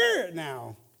Spirit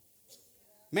now,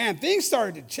 man, things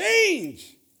started to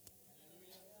change.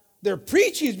 Their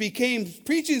preachings became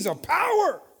preachings of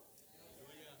power.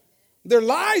 Their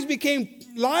lives became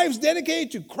lives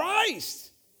dedicated to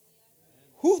Christ.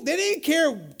 They didn't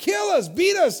care, kill us,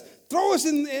 beat us, throw us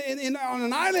on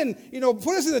an island,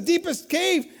 put us in the deepest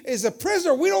cave as a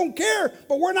prisoner. We don't care,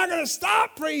 but we're not going to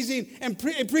stop praising and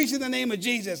preaching the name of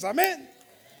Jesus. Amen.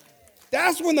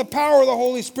 That's when the power of the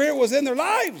Holy Spirit was in their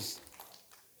lives.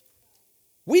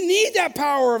 We need that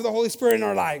power of the Holy Spirit in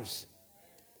our lives.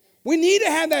 We need to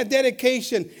have that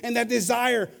dedication and that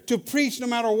desire to preach no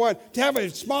matter what, to have a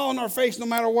smile on our face no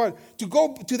matter what, to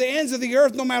go to the ends of the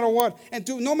earth no matter what, and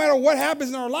to no matter what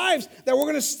happens in our lives, that we're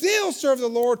going to still serve the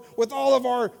Lord with all of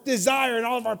our desire and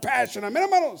all of our passion. Amén,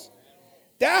 hermanos.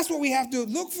 That's what we have to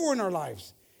look for in our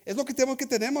lives. Es lo que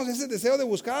tenemos ese deseo de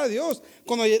buscar a Dios.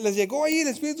 Cuando les llegó ahí el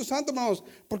Espíritu Santo, hermanos,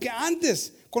 porque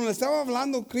antes, cuando le estaba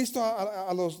hablando Cristo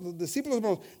a los discípulos,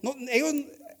 hermanos, ellos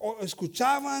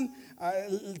escuchaban,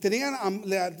 tenían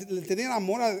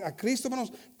amor a Cristo,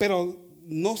 hermanos, pero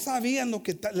no sabían lo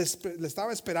que les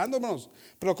estaba esperando, hermanos.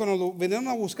 Pero cuando vinieron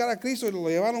a buscar a Cristo y lo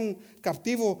llevaron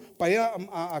captivo para ir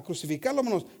a crucificarlo,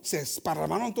 hermanos, se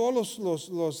esparramaron todos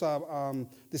los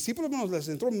discípulos, hermanos, les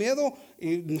entró miedo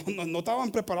y no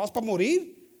estaban preparados para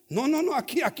morir. No,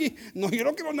 aquí, no, yo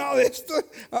no quiero nada de esto.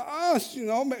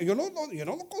 Yo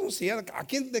no lo conocía.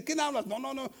 ¿De quién hablas? No,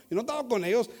 yo no estaba con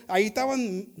ellos. Ahí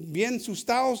estaban bien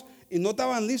asustados y no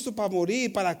estaban listos para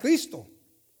morir para Cristo.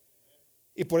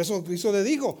 Y por eso Cristo le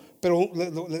dijo, pero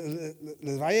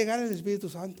les va a llegar el Espíritu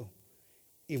Santo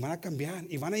y van a cambiar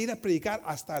y van a ir a predicar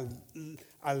hasta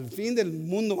al fin del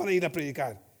mundo, van a ir a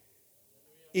predicar.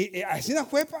 Y así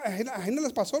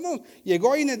les pasó, ¿no?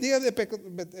 Llegó ahí en el día de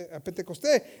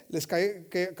Pentecostés, les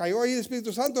cayó ahí el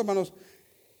Espíritu Santo, hermanos.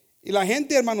 Y la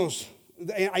gente, hermanos,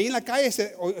 ahí en la calle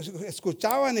se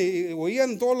escuchaban y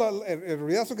oían todo el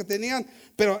ruidazo que tenían,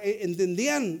 pero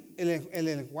entendían el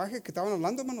lenguaje que estaban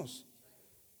hablando, hermanos.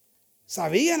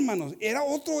 Sabían, hermanos. Era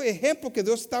otro ejemplo que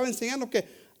Dios estaba enseñando, que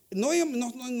no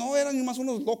eran ni más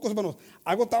unos locos, hermanos.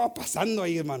 Algo estaba pasando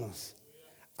ahí, hermanos.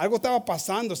 Algo estaba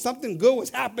pasando. Something good was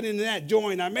happening in that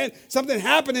joint. Amen. Something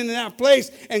happening in that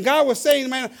place. And God was saying,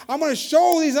 man, I'm going to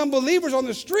show these unbelievers on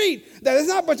the street that it's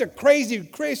not a bunch of crazy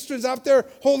Christians out there,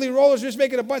 holy rollers, just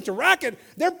making a bunch of racket.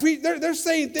 They're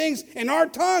saying things in our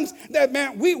tongues that,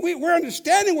 man, we're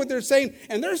understanding what they're saying.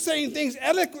 And they're saying things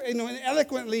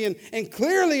eloquently and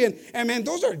clearly. And, man,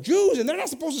 those are Jews, and they're not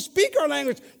supposed to speak our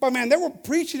language. But, man, they were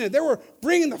preaching it. They were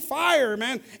bringing the fire,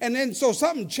 man. And then so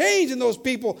something changed in those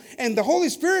people. And the Holy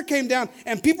Spirit came down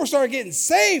and people started getting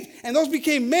saved, and those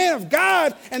became men of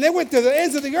God, and they went to the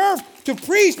ends of the earth to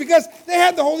preach because they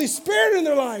had the Holy Spirit in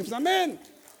their lives. Amen.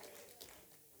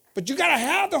 But you got to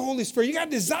have the Holy Spirit. You got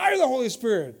to desire the Holy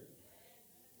Spirit.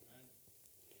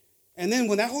 And then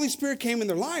when that Holy Spirit came in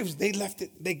their lives, they left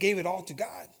it, they gave it all to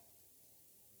God.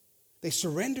 They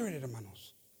surrendered it,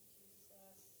 hermanos.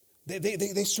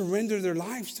 They surrendered their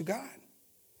lives to God.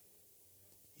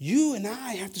 You and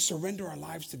I have to surrender our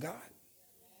lives to God.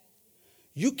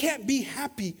 You can't be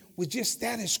happy with just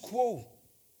status quo.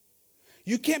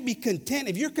 You can't be content.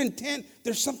 If you're content,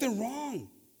 there's something wrong.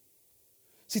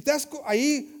 Si estás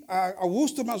ahí a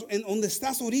gusto, hermanos, en donde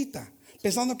estás ahorita,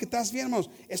 pensando que estás bien, hermanos,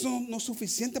 eso no es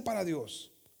suficiente para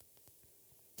Dios.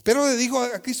 Pero le digo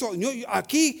a Cristo,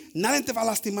 aquí nadie te va a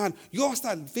lastimar. Yo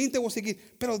hasta el fin te voy a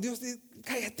seguir. Pero Dios dice,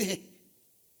 cállate.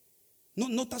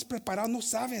 No estás preparado, no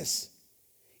sabes.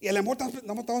 Y el amor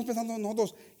estamos pensando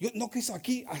nosotros, Cristo,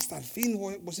 aquí hasta el fin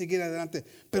voy a seguir adelante.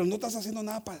 Pero no estás haciendo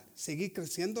nada para seguir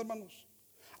creciendo, hermanos.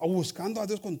 O buscando a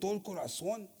Dios con todo el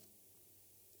corazón.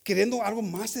 Queriendo algo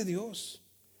más de Dios.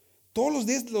 Todos los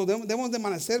días debemos de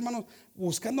amanecer, hermanos,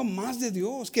 buscando más de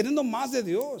Dios, queriendo más de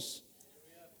Dios.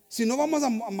 Si no vamos a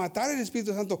matar el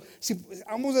Espíritu Santo, si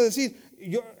vamos a decir,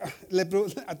 yo le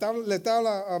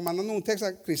estaba mandando un texto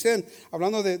a Cristian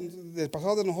hablando del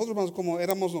pasado de nosotros, hermanos, como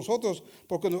éramos nosotros,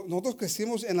 porque nosotros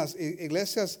crecimos en las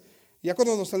iglesias, ya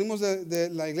cuando nos salimos de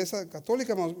la iglesia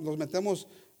católica, nos metimos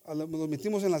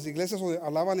en las iglesias donde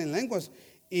hablaban en lenguas,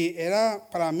 y era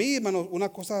para mí, hermanos, una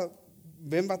cosa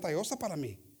bien batallosa para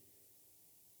mí.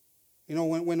 You know,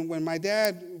 when my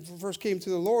dad first came to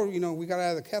the Lord, you know, we got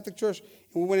out of the Catholic church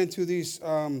and we went into these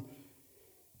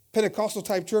Pentecostal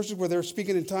type churches where they're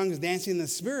speaking in tongues, dancing in the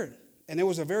Spirit. And it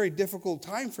was a very difficult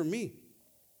time for me.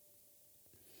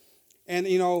 And,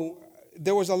 you know,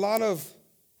 there was a lot of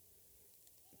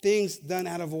things done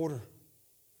out of order.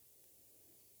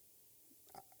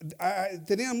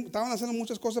 Estaban haciendo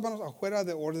muchas cosas, hermanos, afuera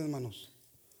de orden, hermanos.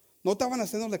 No estaban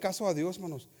haciéndole caso a Dios,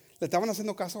 hermanos. Le estaban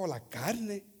haciendo caso a la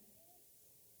carne.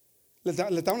 Le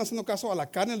estaban haciendo caso a la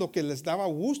carne, lo que les daba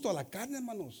gusto a la carne,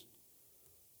 hermanos.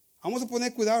 Vamos a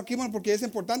poner cuidado aquí, hermano, porque es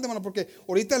importante, hermano, porque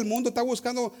ahorita el mundo está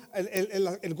buscando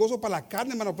el gozo para la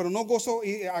carne, hermano, pero no gozo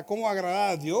a cómo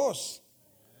agradar a Dios.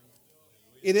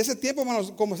 Y en ese tiempo,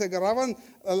 hermanos, como se agarraban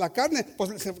la carne,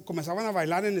 pues se comenzaban a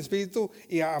bailar en el espíritu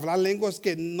y a hablar lenguas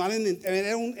que no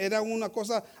era una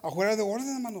cosa afuera de orden,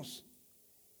 hermanos.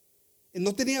 Y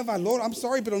no tenía valor, I'm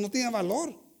sorry, pero no tenía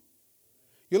valor.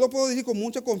 Yo lo puedo decir con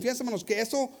mucha confianza, hermanos, que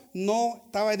eso no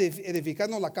estaba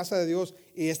edificando la casa de Dios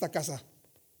y esta casa.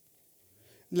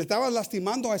 Le estaba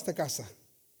lastimando a esta casa.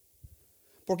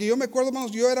 Porque yo me acuerdo,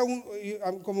 hermanos,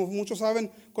 como muchos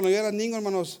saben, cuando yo era niño,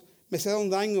 hermanos, me hacía un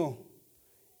daño.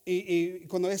 Y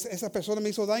cuando esa persona me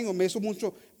hizo daño, me hizo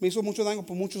mucho daño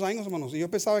por muchos años, hermanos. Y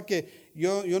yo pensaba que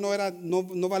yo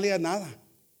no valía nada.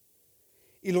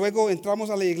 Y luego entramos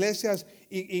a las iglesias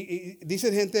y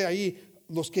dicen gente ahí,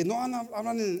 los que no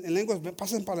hablan en lenguas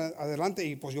pasen para adelante.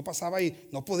 Y pues yo pasaba y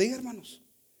no podía, hermanos.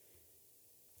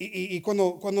 Y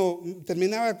cuando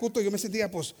terminaba el culto yo me sentía,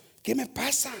 pues, ¿qué me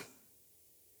pasa?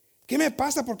 ¿Qué me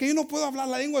pasa? Porque yo no puedo hablar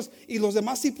las lenguas y los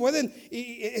demás sí pueden.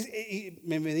 Y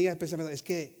me venía el pensamiento, es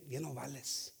que ya no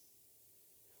vales.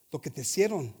 Lo que te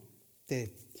hicieron,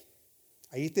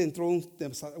 ahí te entró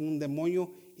un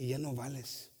demonio y ya no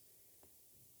vales.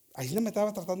 Ahí no me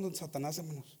estaba tratando Satanás,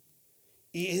 hermanos.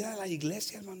 Y era la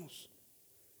iglesia, hermanos,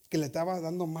 que le estaba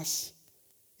dando más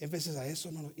énfasis a eso,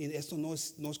 hermanos. Y esto no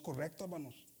es correcto,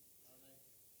 hermanos.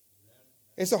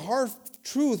 It's a hard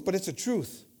truth, but it's a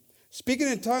truth. Speaking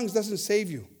in tongues doesn't save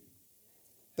you.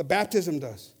 The baptism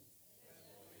does.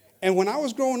 And when I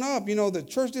was growing up, you know, the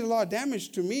church did a lot of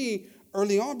damage to me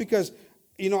early on because,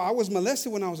 you know, I was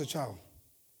molested when I was a child.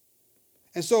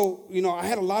 And so, you know, I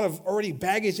had a lot of already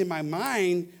baggage in my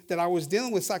mind that I was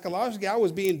dealing with psychologically. I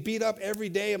was being beat up every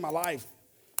day of my life.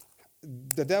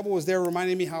 The devil was there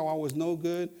reminding me how I was no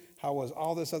good, how I was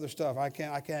all this other stuff. I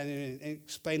can't even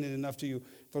explain it enough to you.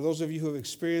 For those of you who have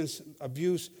experienced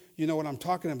abuse, you know what I'm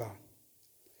talking about.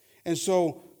 And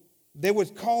so they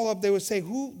would call up, they would say,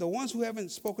 the ones who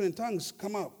haven't spoken in tongues,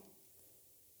 come up.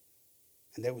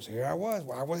 And they would say, here I was.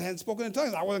 Well, I hadn't spoken in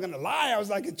tongues. I wasn't going to lie. I was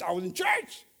in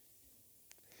church.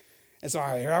 And so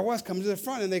here I was coming to the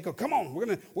front, and they go, come on, we're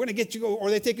gonna get you, or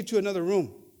they take you to another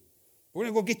room. We're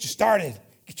going to go get you started,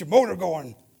 get your motor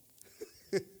going.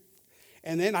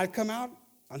 And then I'd come out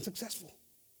unsuccessful.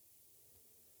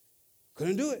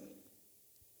 Couldn't do it.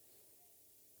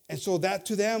 And so that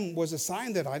to them was a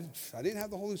sign that I didn't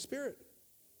have the Holy Spirit.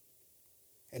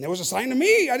 And it was a sign to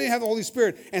me I didn't have the Holy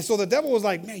Spirit. And so the devil was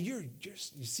like, man, you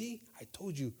see, I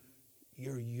told you,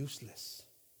 you're useless.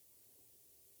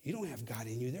 You don't have God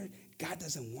in you. God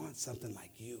doesn't want something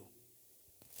like you.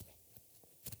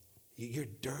 You're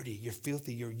dirty. You're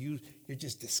filthy. You're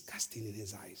just disgusting in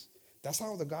His eyes. That's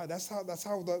how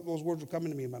those words were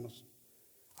coming to me, hermanos.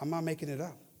 I'm not making it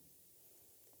up.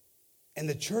 And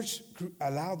the church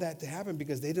allowed that to happen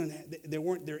because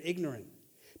they're ignorant.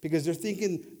 Because they're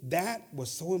thinking that was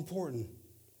so important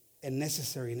and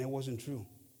necessary, and it wasn't true.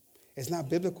 It's not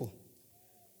biblical.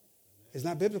 It's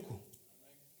not biblical.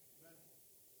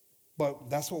 But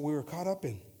that's what we were caught up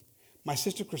in. My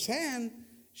sister Chrisanne,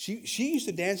 she used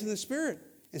to dance in the Spirit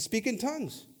and speak in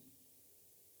tongues.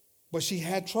 But she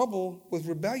had trouble with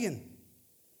rebellion.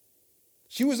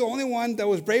 She was the only one that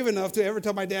was brave enough to ever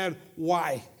tell my dad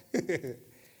why. We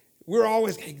were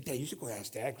always, hey, Dad, you should go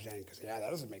ask Dad, Chrisanne, because that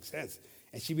doesn't make sense.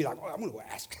 And she'd be like, oh, I'm going to go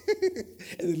ask.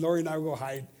 And then Lori and I would go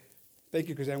hide. Thank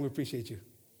you, Chrisanne, we appreciate you.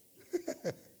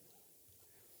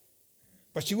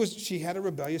 But she had a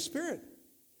rebellious spirit,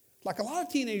 like a lot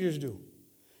of teenagers do.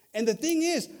 And the thing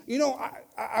is, you know,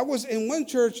 I was in one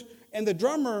church, and the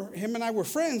drummer, him and I were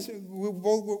friends. We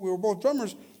were both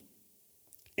drummers.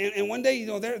 And one day,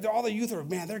 they're all the youth are,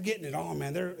 man, they're getting it on,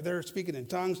 man. They're speaking in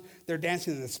tongues. They're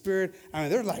dancing in the Spirit. I mean,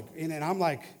 they're like, and I'm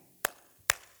like,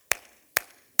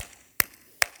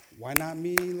 why not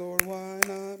me, Lord? Why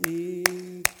not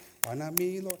me? Why not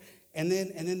me, Lord? And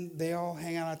then they all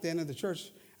hang out at the end of the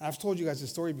church. And I've told you guys this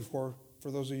story before,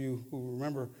 for those of you who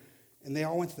remember. And they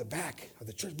all went to the back of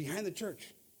the church, behind the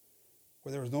church,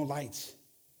 where there was no lights.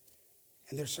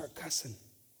 And they start cussing.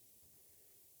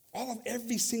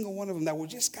 Every single one of them that were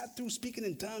just got through speaking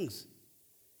in tongues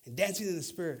and dancing in the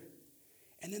Spirit.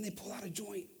 And then they pull out a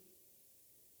joint.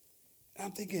 And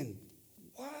I'm thinking,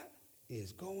 what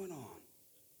is going on?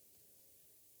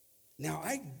 Now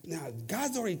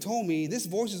God's already told me, this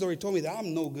voice has already told me that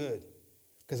I'm no good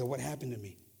because of what happened to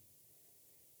me.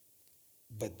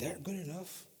 But they're good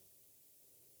enough.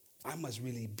 I must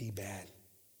really be bad.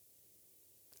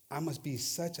 I must be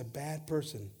such a bad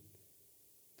person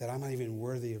that I'm not even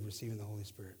worthy of receiving the Holy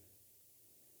Spirit.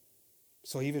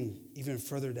 So even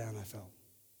further down I felt.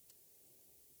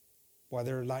 While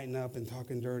they're lighting up and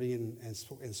talking dirty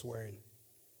and swearing.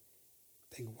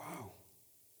 I think, wow.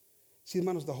 See,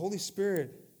 hermanos, the Holy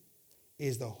Spirit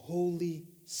is the Holy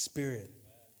Spirit.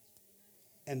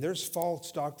 And there's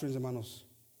false doctrines, hermanos.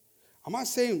 I'm not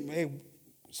saying, hey,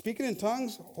 speaking in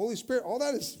tongues, Holy Spirit, all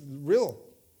that is real.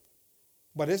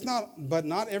 But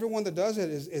not everyone that does it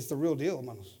is the real deal,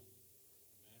 hermanos.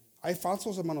 Hay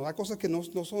falsos, hermanos. Hay cosas que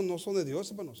no son de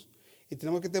Dios, hermanos. Y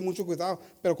tenemos que tener mucho cuidado.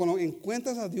 Pero cuando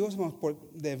encuentras a Dios, hermanos,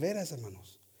 de veras,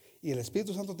 hermanos, y el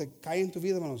Espíritu Santo te cae en tu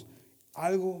vida, hermanos,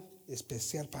 algo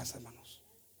especial pasa, hermanos.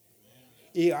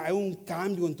 Y hay un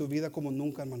cambio en tu vida como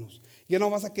nunca, hermanos. Ya no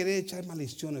vas a querer echar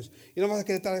maldiciones. Ya no vas a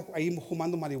querer estar ahí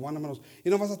fumando marihuana, hermanos.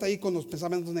 Ya no vas a estar ahí con los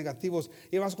pensamientos negativos.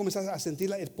 Ya vas a comenzar a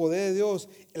sentir el poder de Dios,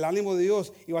 el ánimo de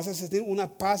Dios. Y vas a sentir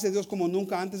una paz de Dios como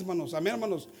nunca antes, hermanos. Amén,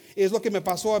 hermanos. Es lo que me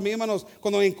pasó a mí, hermanos.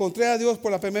 Cuando encontré a Dios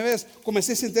por la primera vez,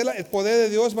 comencé a sentir el poder de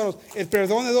Dios, hermanos. El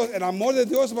perdón de Dios, el amor de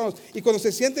Dios, hermanos. Y cuando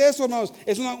se siente eso, hermanos,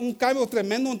 es un cambio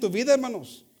tremendo en tu vida,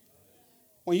 hermanos.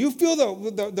 When you feel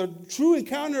the true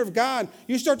encounter of God,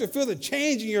 you start to feel the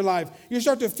change in your life. You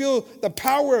start to feel the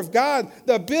power of God,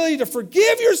 the ability to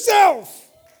forgive yourself.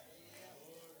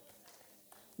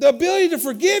 The ability to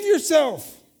forgive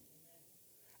yourself.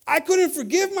 I couldn't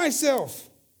forgive myself.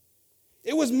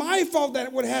 It was my fault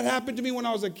that what had happened to me when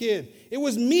I was a kid. It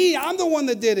was me. I'm the one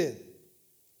that did it.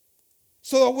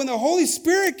 So when the Holy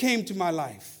Spirit came to my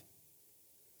life,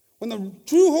 when the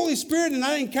true Holy Spirit and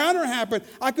that encounter happened,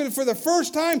 I could, for the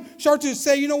first time, start to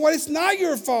say, you know what? It's not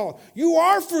your fault. You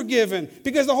are forgiven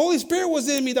because the Holy Spirit was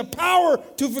in me. The power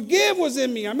to forgive was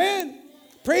in me. Amen.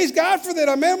 Praise God for that.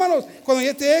 Amén, hermanos. Cuando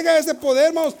ya te llega ese poder,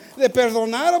 hermanos, de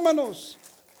perdonar, hermanos.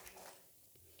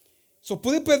 So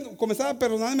pude comenzar a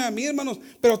perdonarme a mí, hermanos,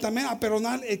 pero también a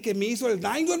perdonar el que me hizo el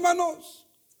daño, hermanos.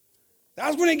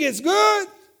 That's when it gets good.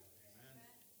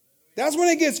 That's when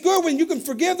it gets good, when you can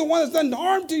forgive the one that's done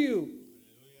harm to you.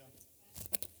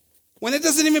 When it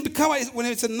doesn't even when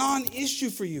it's a non-issue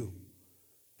for you.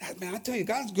 Man, I tell you,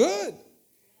 God's good.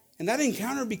 And that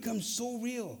encounter becomes so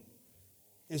real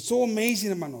and so amazing,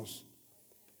 hermanos.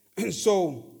 And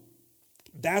so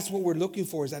that's what we're looking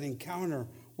for, is that encounter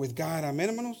with God. Amén,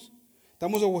 hermanos.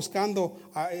 Estamos buscando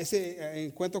ese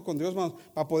encuentro con Dios, hermanos,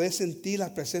 para poder sentir la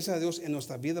presencia de Dios en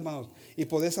nuestra vida, hermanos, y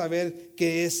poder saber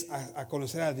qué es a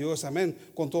conocer a Dios, amén,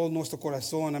 con todo nuestro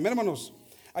corazón, amén, hermanos.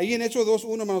 Ahí en Hechos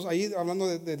 2:1, hermanos, ahí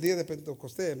hablando del día de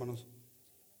Pentecostés, hermanos.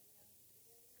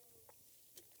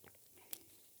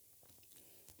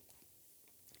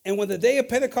 And when the day of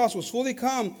Pentecost was fully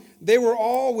come, they were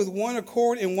all with one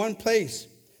accord in one place,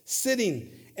 sitting.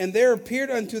 And there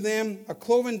appeared unto them a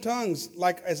cloven tongues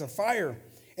like as a fire,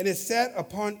 and it sat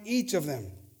upon each of them.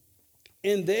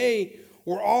 And they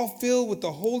were all filled with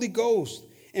the Holy Ghost,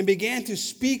 and began to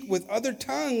speak with other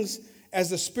tongues as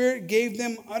the Spirit gave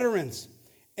them utterance.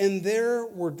 And there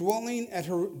were dwelling at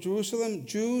Jerusalem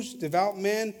Jews, devout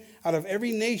men, out of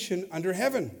every nation under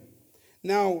heaven.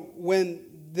 Now when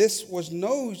this was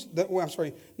noised abroad,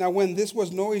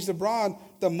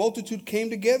 the multitude came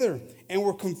together and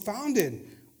were confounded,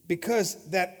 because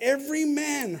that every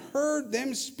man heard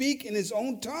them speak in his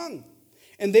own tongue.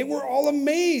 And they were all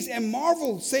amazed and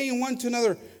marveled, saying one to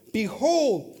another,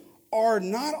 Behold, are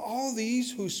not all these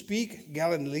who speak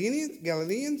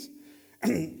Galileans?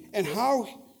 And how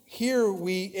hear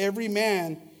we every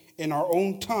man in our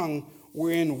own tongue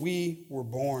wherein we were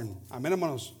born? Amén,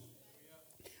 hermanos.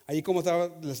 Ahí como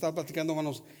le estaba platicando,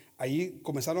 hermanos, ahí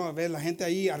comenzaron a ver la gente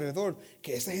ahí alrededor,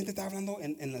 que esa gente estaba hablando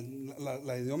en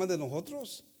la idioma de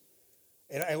nosotros.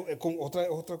 Era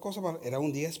otra cosa, era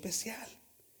un día especial.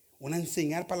 Una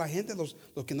enseñar para la gente, los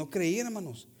que no creían,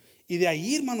 hermanos. Y de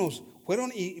ahí, hermanos,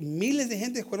 y miles de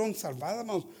gente fueron salvadas,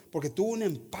 hermanos, porque tuvo un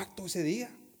impacto ese día.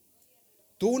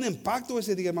 Tuvo un impacto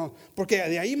ese día, hermanos. Porque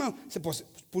de ahí, hermanos,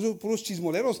 puros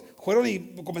chismoleros fueron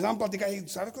y comenzaron a platicar. ¿Y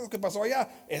sabes lo que pasó allá?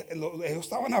 Ellos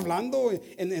estaban hablando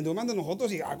en nombre de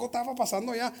nosotros y algo estaba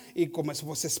pasando allá. Y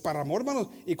se esparramó, hermanos.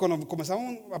 Y cuando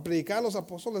comenzaron a predicar los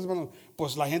apóstoles, hermanos,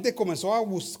 pues la gente comenzó a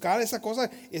buscar esa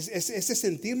cosa, ese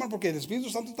sentir, hermanos, porque el Espíritu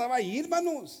Santo estaba ahí,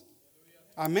 hermanos.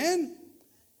 Amén.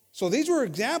 So these were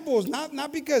examples,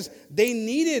 not because they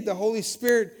needed the Holy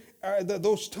Spirit,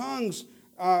 those tongues.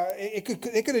 It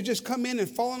could have just come in and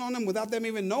fallen on them without them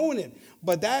even knowing it.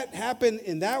 But that happened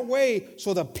in that way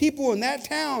so the people in that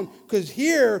town could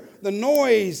hear the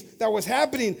noise that was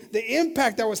happening, the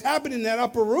impact that was happening in that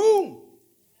upper room.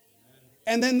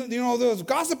 And then, those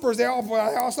gossipers, they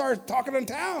all started talking in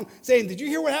town, saying, did you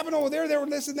hear what happened over there? They were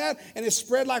this and that. And it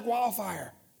spread like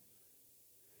wildfire.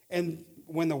 And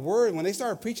when they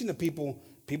started preaching to people,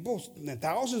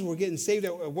 thousands were getting saved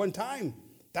at one time.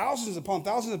 Thousands upon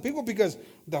thousands of people, because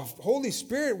the Holy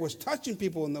Spirit was touching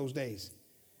people in those days.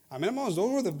 Amen, hermanos,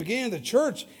 those were the beginning of the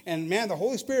church. And man, the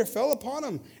Holy Spirit fell upon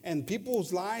them and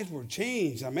people's lives were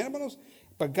changed. Amen, hermanos.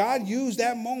 But God used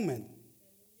that moment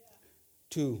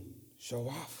to show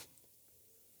off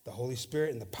the Holy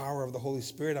Spirit and the power of the Holy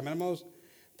Spirit. Amen, hermanos.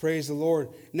 Praise the Lord.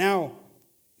 Now,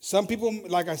 some people,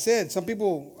 like I said,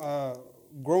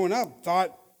 growing up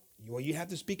thought, well, you have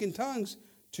to speak in tongues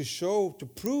to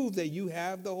prove that you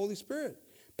have the Holy Spirit.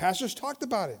 Pastors talked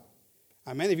about it.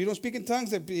 Amen. If you don't speak in tongues,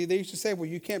 they used to say, well,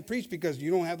 you can't preach because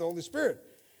you don't have the Holy Spirit.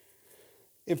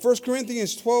 In 1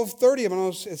 Corinthians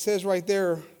 12:30, it says right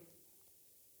there,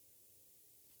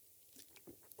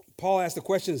 Paul asked the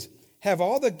questions, have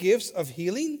all the gifts of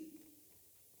healing?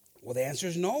 Well, the answer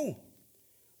is no.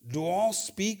 Do all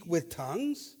speak with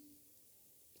tongues?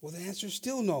 Well, the answer is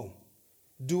still no.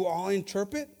 Do all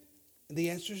interpret? The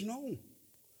answer is no.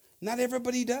 Not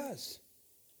everybody does.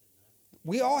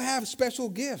 We all have special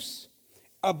gifts.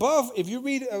 Above, if you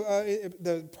read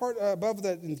the part above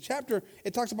in the chapter,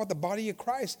 it talks about the body of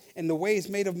Christ and the way it's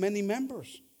made of many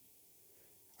members.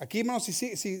 Aquí, hermanos,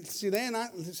 si leen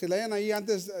ahí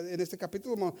antes en este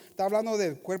capítulo, hermanos, está hablando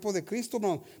del cuerpo de Cristo,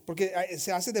 hermanos, porque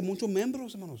se hace de muchos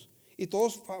miembros, hermanos, y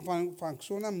todos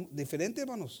funcionan diferente,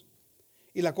 hermanos.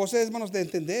 Y la cosa es, hermanos, de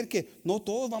entender que no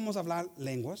todos vamos a hablar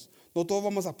lenguas, no todos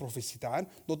vamos a profetizar,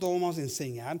 no todos vamos a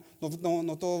enseñar,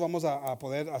 no todos vamos a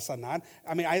poder sanar.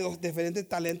 Hay diferentes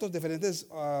talentos, diferentes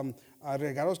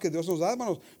regalos que Dios nos da,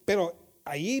 hermanos. Pero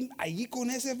allí con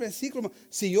ese versículo, hermanos,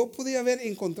 si yo pudiera haber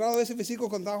encontrado ese versículo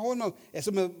con tan joven, hermanos,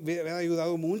 eso me hubiera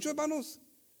ayudado mucho, hermanos.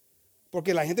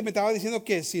 Porque la gente me estaba diciendo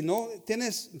que si no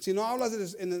hablas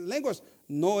en lenguas,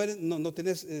 no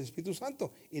tienes el Espíritu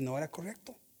Santo. Y no era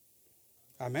correcto.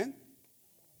 Amen.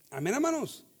 Amen,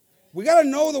 hermanos. We got to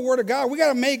know the Word of God. We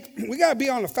got to be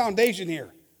on the foundation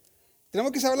here.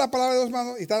 Tenemos que saber la palabra de Dios,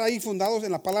 hermanos, y estar ahí fundados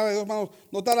en la palabra de Dios, hermanos.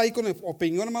 No estar ahí con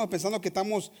opinión, hermanos, pensando que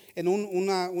estamos en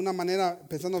una manera,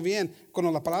 pensando bien,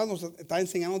 cuando la palabra nos está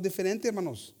enseñando diferente,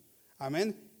 hermanos.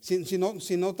 Amén. Si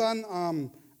no están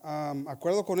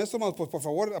acuerdo con esto, hermanos, pues por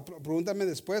favor, pregúntame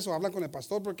después o hablan con el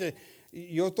pastor, porque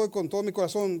yo estoy con todo mi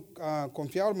corazón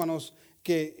confiado, hermanos,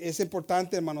 que es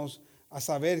importante, hermanos, a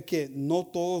saber que no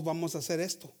todos vamos a hacer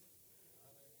esto.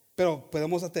 Pero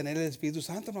podemos tener el Espíritu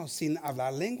Santo, hermanos, sin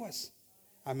hablar lenguas.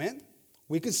 Amen.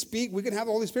 We can have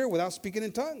the Holy Spirit without speaking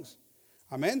in tongues.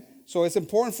 Amen. So it's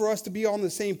important for us to be on the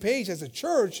same page as a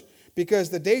church, because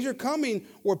the days are coming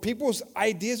where people's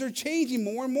ideas are changing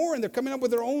more and more, and they're coming up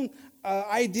with their own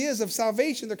ideas of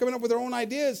salvation. They're coming up with their own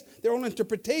ideas, their own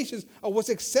interpretations of what's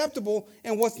acceptable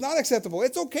and what's not acceptable.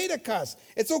 It's okay to cuss.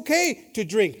 It's okay to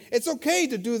drink. It's okay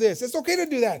to do this. It's okay to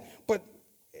do that. But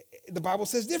the Bible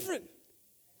says different.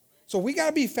 So we got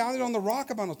to be founded on the rock,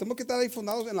 hermanos. Tenemos que estar ahí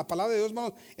fundados en la palabra de Dios,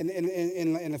 hermanos,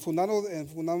 en el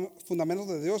fundamento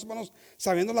de Dios, hermanos,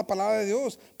 sabiendo la palabra de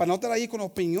Dios, para no estar ahí con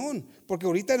opinión. Porque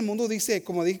ahorita el mundo dice,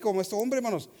 como este hombre,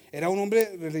 hermanos, era un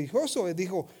hombre religioso. Él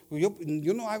dijo,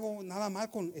 yo no hago nada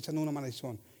mal con echando una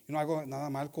maldición. Yo no hago nada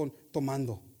mal con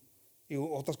tomando. Y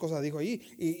otras cosas dijo ahí.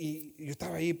 Y yo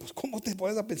estaba ahí, pues, ¿cómo te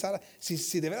puedes pensar?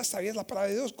 Si de veras sabías la palabra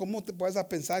de Dios, ¿cómo te puedes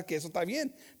pensar que eso está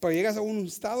bien? Pero llegas a un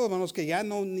estado, hermanos, que ya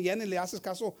ni le haces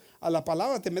caso a la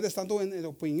palabra, te metes tanto en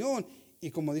opinión.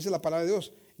 Y como dice la palabra de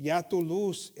Dios, ya tu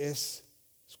luz es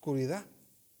oscuridad.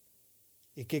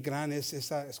 Y qué gran es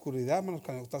esa oscuridad, hermanos,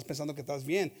 cuando estás pensando que estás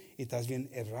bien y estás bien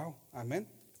errado. Amén.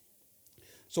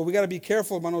 So we got to be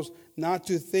careful, hermanos, not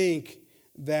to think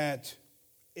that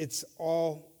it's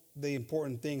all the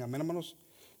important thing. Amen, hermanos.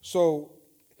 So,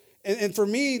 and for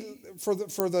me, for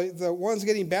the ones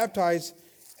getting baptized,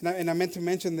 and I meant to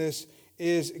mention this,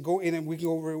 is go in, and we can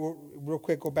go real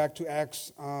quick, go back to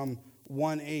Acts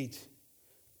 1:8.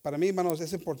 Para mí, hermanos,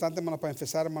 es importante, hermanos, para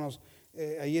empezar, hermanos,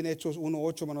 ahí en Hechos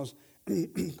 1:8, hermanos,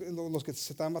 los que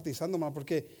se están bautizando, hermanos,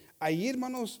 porque ahí,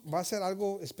 hermanos, va a ser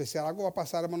algo especial, algo va a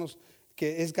pasar, hermanos,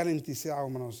 que es garantizado,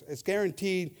 hermanos. It's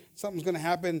guaranteed something's going to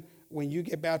happen when you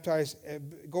get baptized.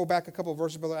 Go back a couple of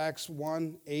verses, brother, Acts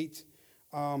 1:8.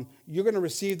 You're going to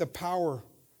receive the power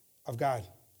of God.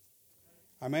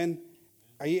 Amen.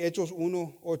 Ahí Hechos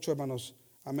 1:8, hermanos.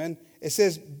 Amen. It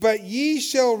says, but ye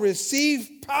shall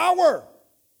receive power.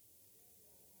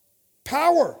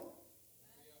 Power.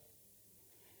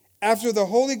 After the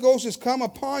Holy Ghost is come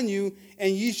upon you,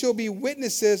 and ye shall be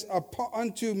witnesses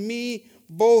unto me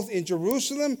both in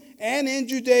Jerusalem and in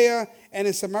Judea and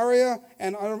in Samaria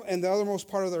and the othermost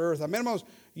part of the earth. Amen, hermanos.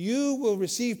 You will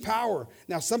receive power.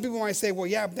 Now, some people might say, well,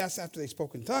 yeah, but that's after they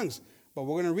spoke in tongues. But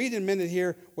we're going to read in a minute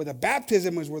here where the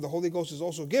baptism is where the Holy Ghost is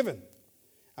also given.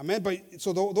 Amen. But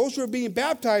so those who are being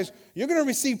baptized, you're going to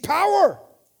receive power.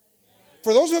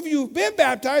 For those of you who've been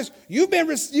baptized, you've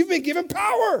been given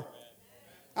power.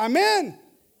 Amén.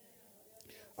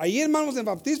 Ahí, hermanos, en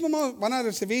el bautismo, hermanos, van a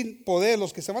recibir poder.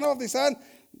 Los que se van a bautizar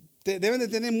deben de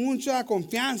tener mucha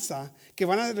confianza que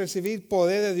van a recibir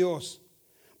poder de Dios.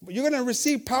 You're going to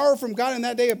receive power from God in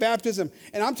that day of baptism.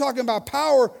 And I'm talking about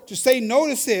power to say no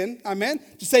to sin. Amen.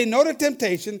 To say no to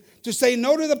temptation. To say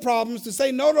no to the problems. To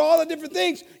say no to all the different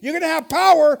things. You're going to have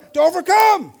power to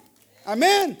overcome.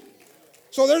 Amen.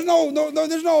 So there's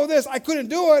no this, I couldn't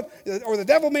do it, or the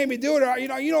devil made me do it, or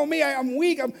you know me, I'm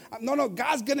weak. No,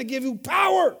 God's going to give you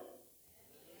power.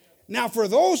 Now, for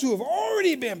those who have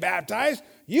already been baptized,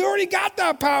 you already got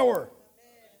that power.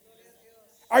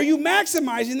 Are you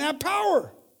maximizing that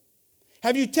power?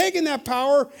 Have you taken that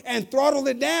power and throttled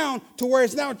it down to where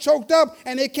it's now choked up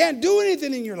and it can't do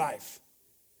anything in your life?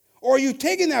 Or are you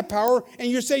taking that power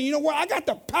and you're saying, you know what, I got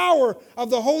the power of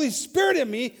the Holy Spirit in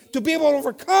me to be able to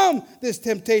overcome this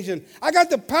temptation. I got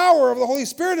the power of the Holy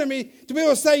Spirit in me to be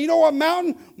able to say, you know what,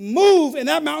 mountain, move, and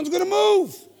that mountain's going to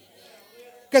move.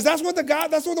 Because that's what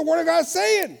the Word of God is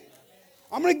saying.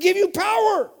 I'm going to give you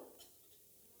power.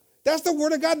 That's the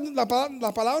Word of God.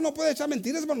 La palabra no puede echar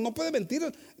mentiras, hermanos. No puede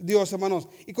mentir Dios, hermanos.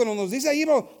 Y cuando nos dice ahí,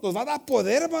 nos va a dar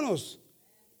poder, hermanos.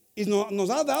 Y nos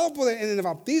ha dado poder en el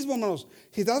bautismo, hermanos.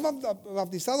 Si estás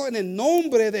bautizado en el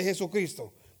nombre de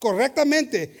Jesucristo,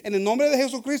 correctamente, en el nombre de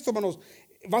Jesucristo, hermanos,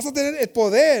 vas a tener el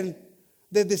poder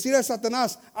de decir a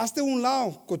Satanás, hazte un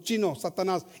lado, cochino,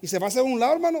 Satanás. Y se va a hacer un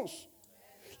lado, hermanos.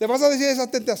 Le vas a decir esa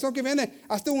tentación que viene,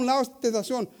 hazte un lado,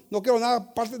 tentación. No quiero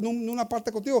nada, una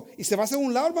parte contigo. Y se va a hacer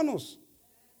un lado, hermanos.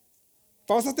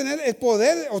 Vas a tener el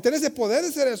poder, o tienes el poder de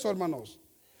hacer eso, hermanos.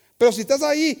 Pero si estás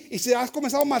ahí y si has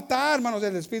comenzado a matar, hermanos,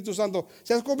 del Espíritu Santo,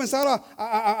 si has comenzado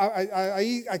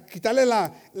a quitarle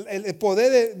el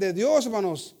poder de Dios,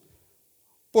 hermanos,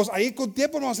 pues ahí con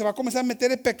tiempo, hermanos, se va a comenzar a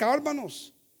meter el pecado,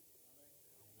 hermanos.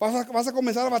 Vas a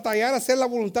comenzar a batallar, a hacer la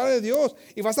voluntad de Dios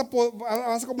y vas a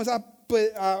comenzar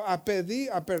a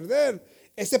perder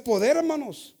ese poder,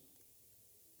 hermanos.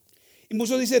 Y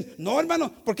muchos dicen, no,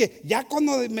 hermano, porque ya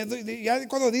cuando di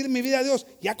mi vida a Dios,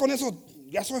 ya con eso,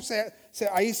 ya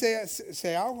ahí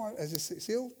seado,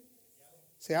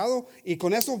 y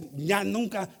con eso ya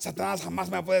nunca Satanás jamás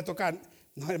me va a poder tocar.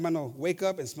 No, hermano, wake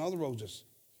up and smell the roses.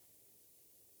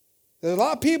 There's a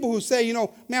lot of people who say, you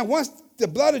know, man, once the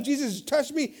blood of Jesus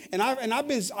touched me and I've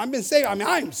been saved. I mean,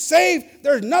 I'm saved.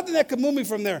 There's nothing that can move me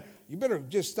from there. You better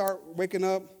just start waking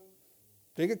up,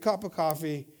 drink a cup of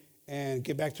coffee, and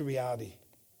get back to reality.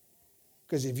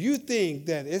 Because if you think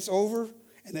that it's over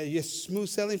and that you're smooth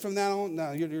sailing from now on,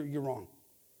 no, you're wrong.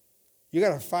 You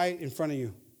got a fight in front of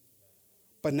you.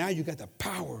 But now you got the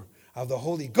power of the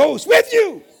Holy Ghost with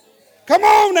you. Come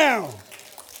on now.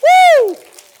 Woo!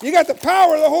 You got the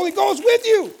power of the Holy Ghost with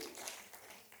you.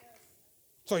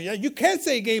 So yeah, you can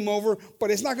say game over,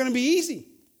 but it's not going to be easy.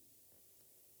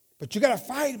 But you got to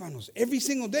fight, hermanos, every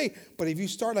single day. But if you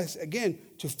start, again,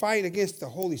 to fight against the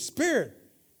Holy Spirit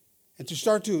and to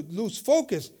start to lose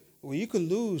focus, well, you can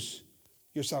lose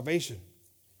your salvation.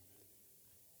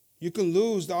 You can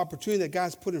lose the opportunity that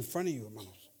God's put in front of you,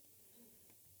 hermanos.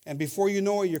 And before you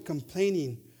know it, you're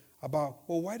complaining about,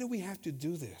 well, why do we have to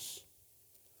do this?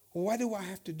 Well, why do I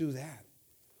have to do that?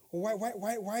 Well,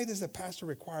 why does the pastor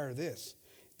require this?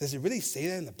 Does it really say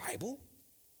that in the Bible?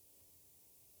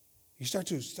 You start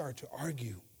to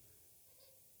argue.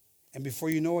 And before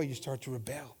you know it, you start to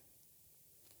rebel.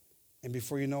 And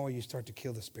before you know it, you start to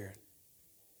kill the Spirit.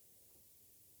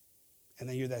 And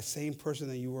then you're that same person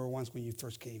that you were once when you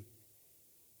first came.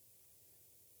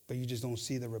 But you just don't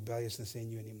see the rebelliousness in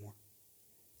you anymore.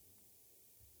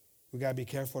 We got to be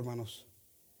careful, hermanos.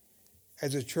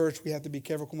 As a church, we have to be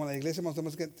careful. Como la iglesia, hermanos,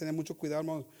 tenemos que tener mucho cuidado,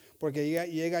 hermanos, porque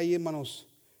llega ahí, hermanos.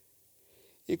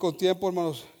 Y con tiempo,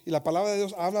 hermanos, y la palabra de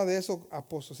Dios habla de eso,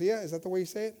 apostasía. Is that the way you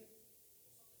say it?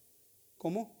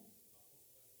 ¿Cómo?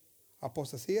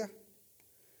 Apostasía.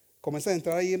 Comienza a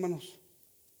entrar ahí, hermanos.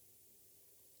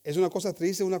 Es una cosa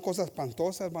triste, una cosa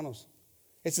espantosa, hermanos.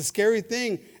 It's a scary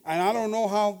thing, and I don't know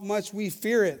how much we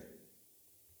fear it.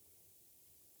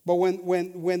 But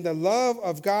when the love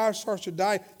of God starts to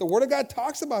die, the Word of God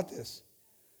talks about this.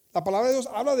 La palabra de Dios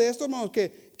habla de esto, hermanos,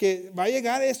 que va a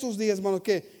llegar estos días, hermanos,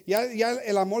 que ya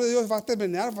el amor de Dios va a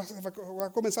terminar, va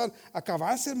a comenzar a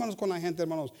acabarse, hermanos, con la gente,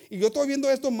 hermanos. Y yo estoy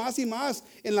viendo esto más y más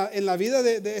en la vida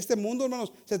de este mundo,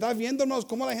 hermanos. Se está viendo, hermanos,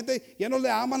 cómo la gente ya no le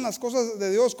aman las cosas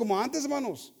de Dios como antes,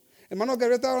 hermanos. Hermano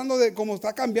Gabriel está hablando de cómo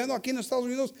está cambiando aquí en los Estados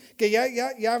Unidos, que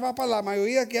ya va para la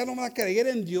mayoría que ya no van a creer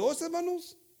en Dios,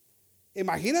 hermanos.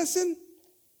 Imagínense.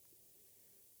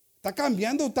 Está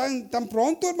cambiando tan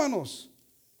pronto, hermanos.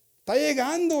 Está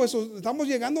llegando estamos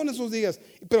llegando en esos días.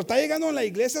 Pero está llegando en la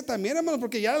iglesia también, hermanos,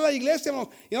 porque ya la iglesia,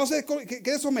 hermanos, ya no se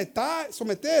quiere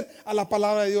someter a la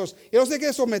palabra de Dios. Ya no se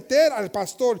quiere someter al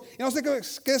pastor. Ya no se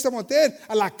quiere someter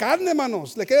a la carne,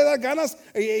 hermanos. Le quiere dar ganas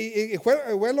y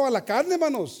vuelo a la carne,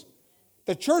 hermanos.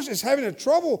 The church is having a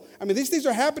trouble. I mean, these things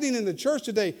are happening in the church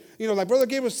today. You know, like Brother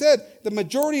Gabriel said, the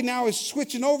majority now is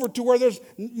switching over to where there's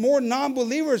more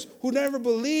non-believers who never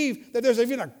believe that there's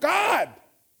even a God,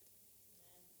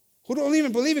 who don't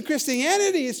even believe in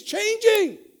Christianity. It's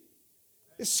changing.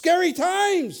 It's scary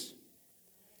times.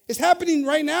 It's happening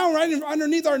right now, right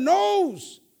underneath our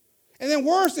nose. And then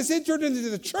worse, it's entered into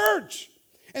the church.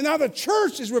 And now the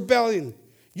church is rebelling.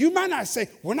 You might not say,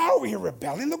 we're not over here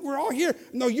rebelling. Look, we're all here.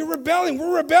 No, you're rebelling.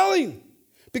 We're rebelling.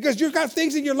 Because you've got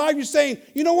things in your life you're saying,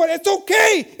 you know what? It's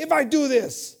okay if I do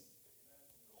this.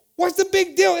 What's the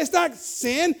big deal? It's not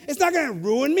sin. It's not going to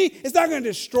ruin me. It's not going to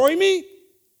destroy me.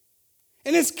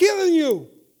 And it's killing you.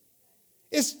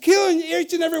 It's killing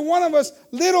each and every one of us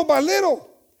little by little.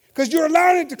 Because you're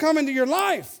allowing it to come into your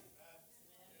life.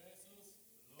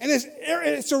 And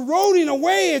it's eroding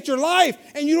away at your life,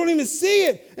 and you don't even see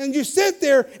it. And you sit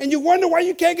there, and you wonder why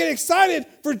you can't get excited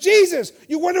for Jesus.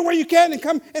 You wonder why you can't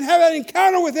come and have that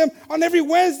encounter with Him on every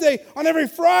Wednesday, on every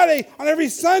Friday, on every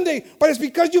Sunday. But it's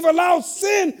because you've allowed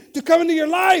sin to come into your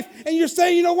life, and you're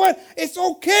saying, you know what? It's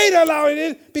okay to allow it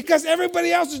in because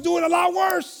everybody else is doing a lot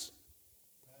worse.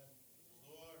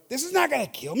 This is not going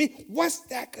to kill me. What's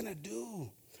that going to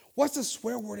do? What's a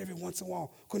swear word every once in a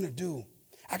while going to do?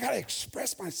 I got to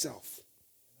express myself.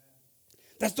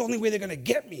 That's the only way they're going to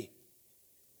get me.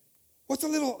 What's a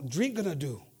little drink going to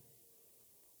do?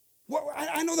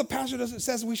 I know the pastor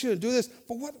says we shouldn't do this,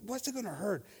 but what's it going to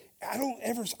hurt? I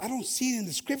don't see it in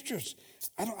the scriptures.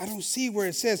 I don't see where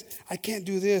it says I can't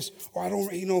do this, or I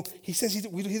don't, he says he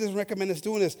doesn't recommend us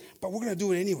doing this, but we're going to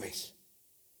do it anyways.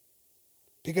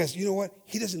 Because you know what?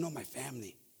 He doesn't know my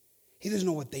family. He doesn't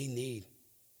know what they need.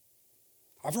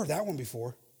 I've heard that one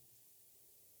before.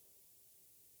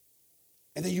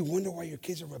 And then you wonder why your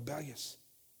kids are rebellious.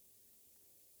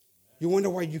 You wonder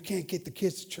why you can't get the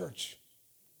kids to church.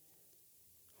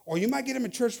 Or you might get them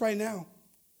in church right now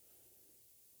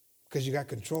because you got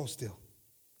control still.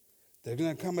 There's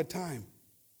going to come a time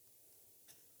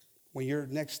when you're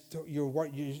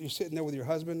sitting there with your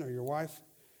husband or your wife,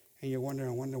 and you're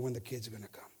wondering when the kids are going to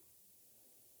come.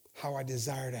 How I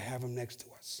desire to have them next to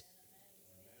us.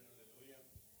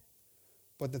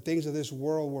 But the things of this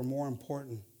world were more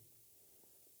important.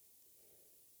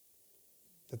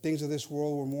 The things of this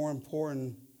world were more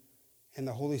important, and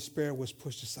the Holy Spirit was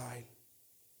pushed aside.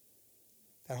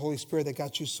 That Holy Spirit that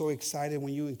got you so excited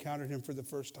when you encountered Him for the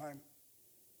first time.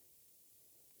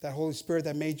 That Holy Spirit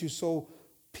that made you so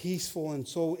peaceful and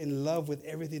so in love with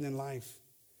everything in life.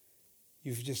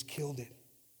 You've just killed it,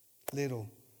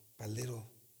 little by little.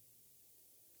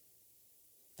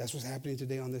 That's what's happening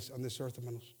today on this earth,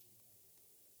 hermanos.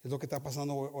 Es lo que está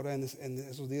pasando ahora en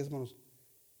esos días, hermanos.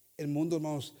 El mundo,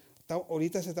 hermanos,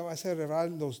 ahorita se va a celebrar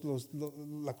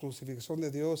la crucifixión de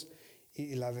Dios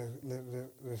y la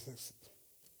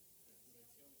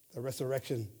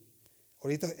resurrection.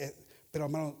 Ahorita, pero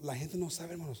hermanos, la gente no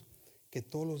sabe, hermanos, que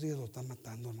todos los días lo están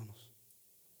matando, hermanos.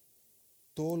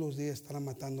 Todos los días están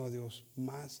matando a Dios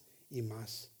más y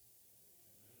más.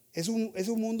 Es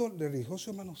un mundo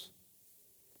religioso, hermanos.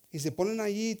 Y se ponen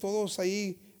allí, todos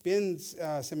ahí, bien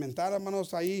cementados,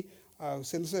 hermanos, ahí,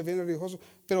 haciéndose bien religiosos.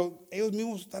 Pero ellos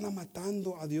mismos están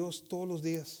matando a Dios todos los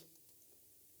días.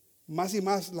 Más y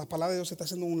más la palabra de Dios se está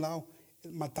haciendo a un lado,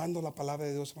 matando la palabra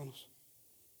de Dios, hermanos.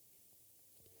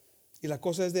 Y la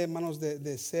cosa es, hermanos,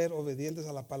 de ser obedientes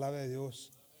a la palabra de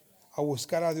Dios. A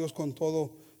buscar a Dios con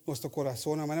todo nuestro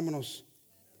corazón, hermanos.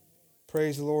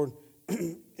 Praise the Lord.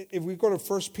 If we go to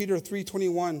 1 Peter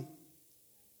 3:21.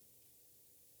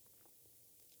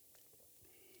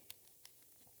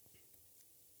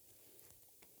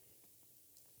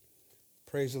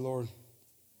 Praise the Lord.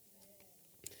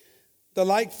 The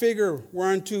like figure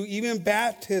whereunto even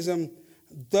baptism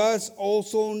does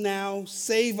also now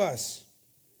save us.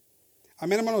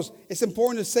 Amen, hermanos. It's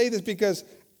important to say this because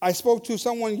I spoke to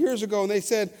someone years ago and they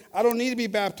said, I don't need to be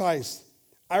baptized.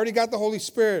 I already got the Holy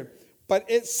Spirit. But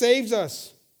it saves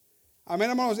us. Amen,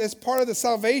 hermanos. Es part of the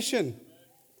salvation.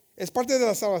 Es parte de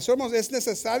la salvación, hermanos. Es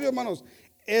necesario, hermanos.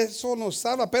 Eso nos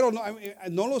salva, pero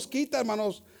no los quita,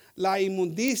 hermanos, las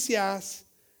inmundicias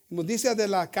de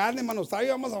la carne, hermanos.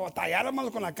 Todavía vamos a batallar,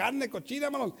 hermanos, con la carne cochina,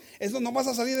 hermanos. Eso no vas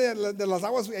a salir de las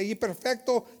aguas allí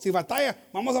perfecto sin batalla.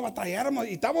 Vamos a batallar,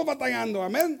 hermanos. Y estamos batallando,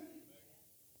 amén.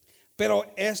 Pero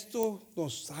esto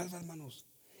nos salva, hermanos.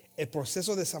 El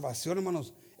proceso de salvación,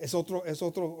 hermanos, es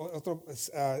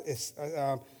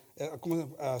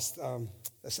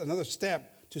another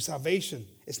step to salvation.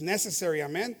 It's necessary,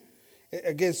 amen.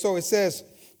 Again, so it says,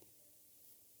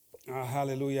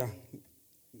 hallelujah.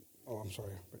 Oh, I'm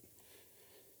sorry.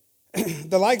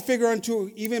 The like figure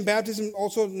unto even baptism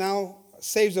also now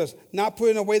saves us, not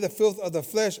putting away the filth of the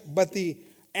flesh, but the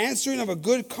answering of a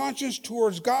good conscience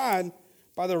towards God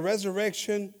by the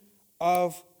resurrection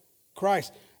of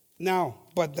Christ. Now,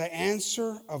 but the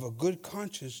answer of a good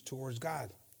conscience towards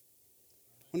God.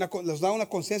 Les da una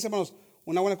conciencia, hermanos,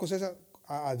 una buena conciencia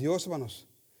a Dios, hermanos.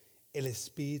 El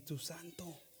Espíritu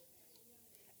Santo.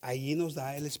 Allí nos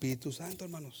da el Espíritu Santo,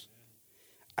 hermanos.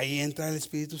 Ahí entra el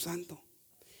Espíritu Santo.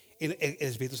 El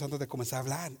Espíritu Santo te comienza a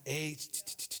hablar. Hey,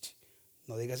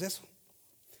 no digas eso.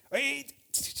 Hey,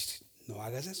 no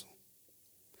hagas eso.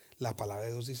 La palabra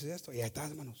de Dios dice esto. Y ahí está,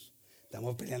 hermanos.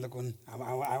 Estamos peleando con...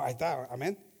 Ahí está,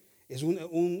 amén. Es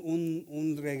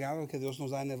un regalo que Dios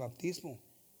nos da en el bautismo.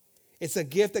 It's a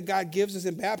gift that God gives us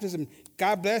in baptism.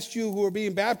 God bless you who are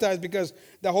being baptized because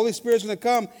the Holy Spirit is going to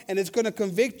come and it's going to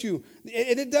convict you.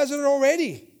 And it does it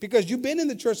already because you've been in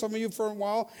the church, some of you, for a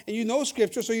while, and you know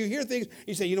Scripture, so you hear things.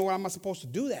 You say, you know what, I'm not supposed to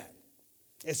do that.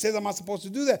 It says I'm not supposed to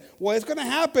do that. Well, it's going to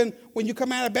happen when you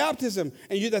come out of baptism.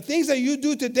 And the things that you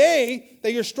do today,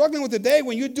 that you're struggling with today,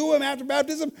 when you do them after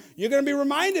baptism, you're going to be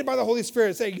reminded by the Holy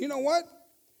Spirit. Say, you know what?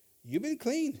 You've been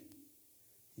clean.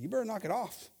 You better knock it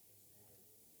off.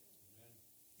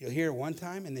 You'll hear it one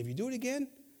time, and if you do it again,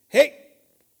 hey,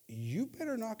 you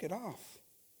better knock it off.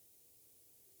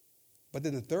 But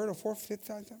then the third or fourth, fifth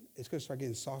time, it's going to start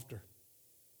getting softer.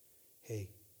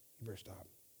 Hey, you better stop.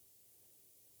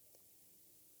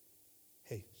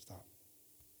 Hey, stop.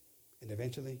 And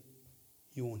eventually,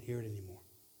 you won't hear it anymore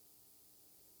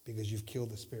because you've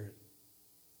killed the Spirit.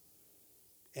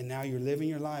 And now you're living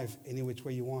your life any which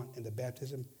way you want, and the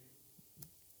baptism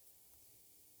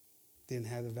didn't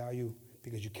have the value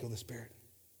because you killed the Spirit.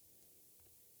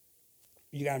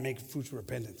 You got to make fruits of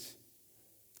repentance.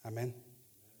 Amen.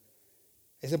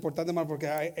 Es importante, hermano, porque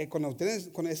cuando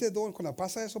tienes, con ese don, cuando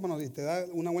pasa eso, hermano, y te da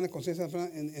una buena conciencia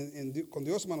con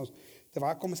Dios, hermanos, te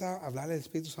va a comenzar a hablar el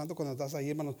Espíritu Santo cuando estás ahí,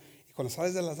 hermanos. Y cuando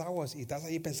sales de las aguas y estás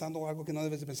ahí pensando algo que no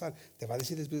debes de pensar, te va a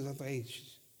decir el Espíritu Santo, hey,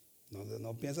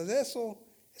 no piensas eso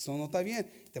no está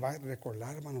bien. Te va a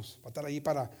recordar, hermanos, va a estar ahí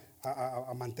para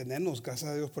mantenernos,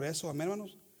 gracias a Dios por eso, amén,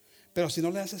 hermanos. Pero si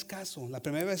no le haces caso, la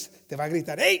primera vez te va a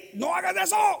gritar, hey, no hagas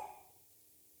eso.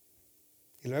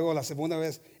 Y luego la segunda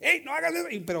vez, hey, no hagas eso.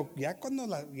 Pero ya cuando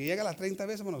llega la 30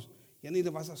 veces, hermanos, ya ni le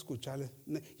vas a escucharle,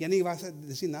 ya ni vas a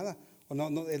decir nada. O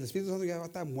no, el Espíritu Santo ya va a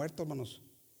estar muerto, hermanos.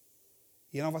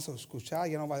 Ya no vas a escuchar,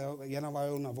 ya no va a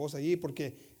haber una voz allí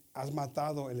porque has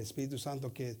matado el Espíritu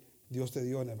Santo que Dios te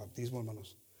dio en el bautismo,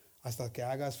 hermanos. Hasta que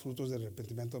hagas frutos de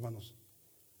arrepentimiento, hermanos.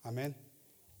 Amén.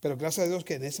 Pero gracias a Dios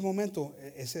que en ese momento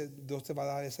Dios te va a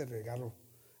dar ese regalo.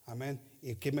 Amén.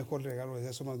 Y qué mejor regalo es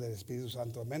eso, hermanos, del Espíritu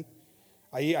Santo. Amén.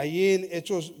 Ahí en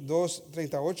Hechos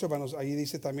 2:38, hermanos, ahí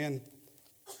dice también.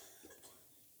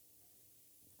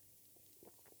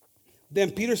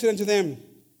 Then Peter said unto them,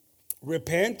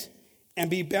 repent and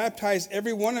be baptized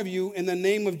every one of you in the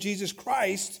name of Jesus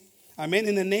Christ. Amén.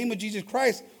 In the name of Jesus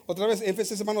Christ. Otra vez,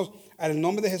 énfasis, hermanos, al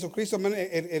nombre de Jesucristo. Amén.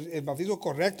 El bautismo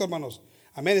correcto, hermanos.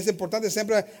 Amén. Es importante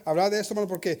siempre hablar de esto, hermanos,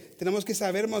 porque tenemos que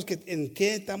saber, hermanos, que en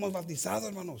qué estamos bautizados,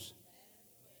 hermanos.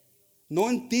 No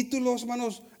en títulos,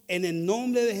 hermanos, en el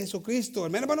nombre de Jesucristo.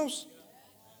 Amén, hermanos.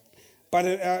 For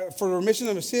the remission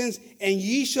of sins, and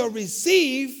ye shall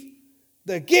receive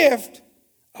the gift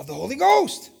of the Holy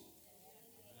Ghost.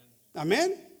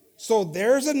 Amen. So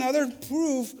there's another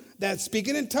proof that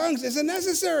speaking in tongues isn't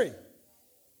necessary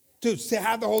to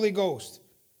have the Holy Ghost.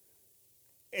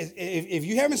 If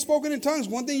you haven't spoken in tongues,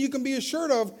 one thing you can be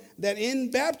assured of, that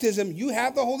in baptism, you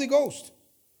have the Holy Ghost.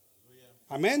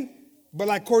 Amen? But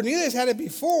like Cornelius had it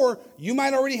before, you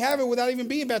might already have it without even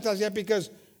being baptized yet, because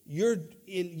you're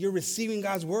receiving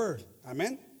God's word.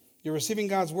 Amen? You're receiving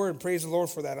God's word. Praise the Lord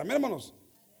for that. Amen, hermanos?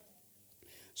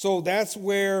 So that's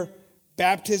where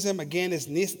baptism, again, is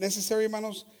necessary,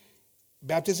 hermanos.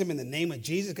 Baptism in the name of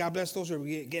Jesus. God bless those who are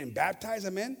getting baptized.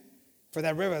 Amen? For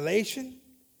that revelation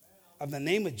of the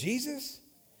name of Jesus.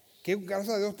 Gracias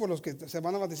a Dios por los que se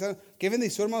van a bautizar. Qué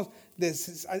bendición, hermanos, de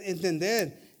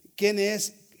entender quién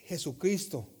es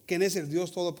Jesucristo, quién es el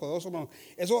Dios Todopoderoso, hermanos.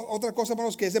 Eso es otra cosa,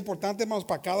 hermanos, que es importante, hermanos,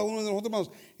 para cada uno de nosotros,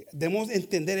 hermanos. Debemos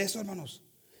entender eso, hermanos.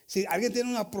 Si alguien tiene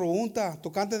una pregunta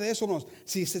tocante de eso, hermanos,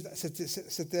 si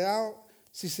se te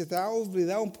ha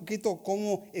olvidado un poquito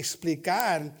cómo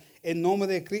explicar el nombre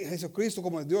de Jesucristo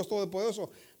como el Dios Todopoderoso,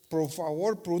 por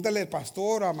favor, pregúntale al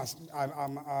pastor, a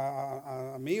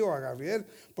mí o a Gabriel,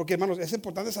 porque, hermanos, es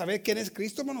importante saber quién es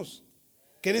Cristo, hermanos.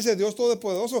 ¿Quién es el Dios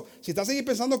Todopoderoso? Si estás ahí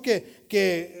pensando que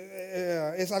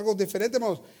es algo diferente,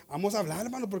 hermanos, vamos a hablar,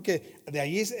 hermanos, porque de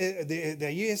ahí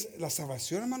es la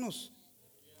salvación, hermanos.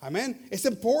 Amén. It's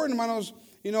important, hermanos,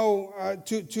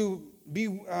 to be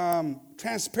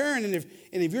transparent, and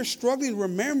if you're struggling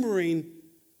remembering,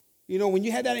 when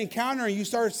you had that encounter and you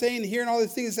started saying, hearing all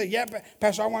these things, and say, yeah,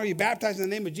 Pastor, I want to be baptized in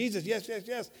the name of Jesus. Yes, yes,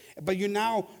 yes. But you're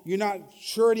not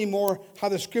sure anymore how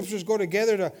the scriptures go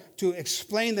together to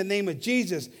explain the name of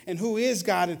Jesus and who is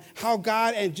God and how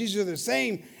God and Jesus are the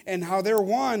same and how they're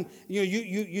one.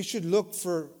 You should look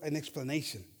for an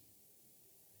explanation,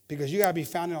 because you got to be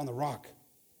founded on the rock.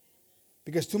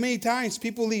 Because too many times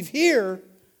people leave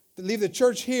the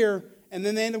church here, and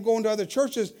then they end up going to other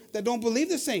churches that don't believe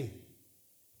the same.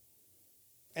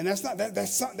 And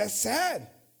that's sad.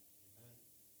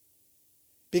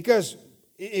 Because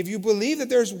if you believe that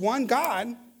there's one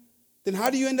God, then how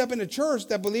do you end up in a church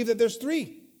that believe that there's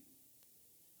three?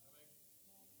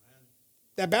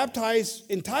 That baptize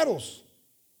in titles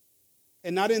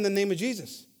and not in the name of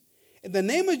Jesus. In the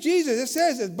name of Jesus, it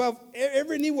says, above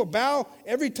every knee will bow,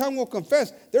 every tongue will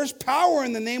confess. There's power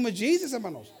in the name of Jesus,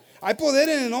 hermanos. Hay poder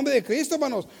en el nombre de Cristo,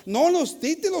 hermanos. No en los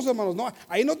títulos, hermanos. No,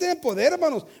 ahí no tienen poder,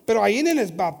 hermanos. Pero ahí en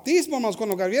el bautismo, hermanos,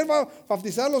 cuando Gabriel va a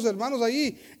bautizar a los hermanos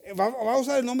allí, va a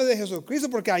usar el nombre de Jesucristo,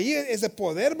 porque ahí es el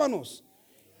poder, hermanos.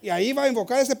 Y ahí va a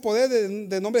invocar ese poder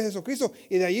del nombre de Jesucristo.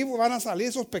 Y de ahí van a salir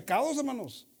esos pecados,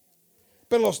 hermanos.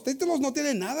 Pero los títulos no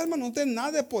tienen nada, hermanos. No tienen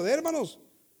nada de poder, hermanos.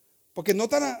 Porque no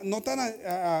están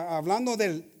hablando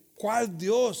del cuál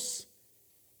Dios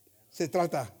se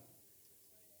trata.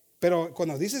 Pero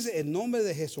cuando dices el nombre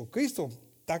de Jesucristo,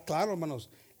 está claro,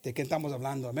 hermanos, de qué estamos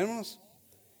hablando, amén, hermanos.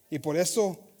 Y por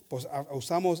eso, pues,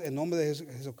 usamos el nombre de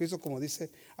Jesucristo, como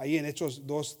dice ahí en Hechos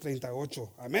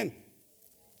 2:38, amén.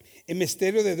 El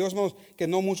misterio de Dios, hermanos, que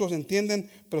no muchos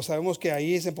entienden, pero sabemos que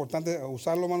ahí es importante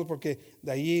usarlo, hermanos, porque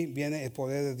de ahí viene el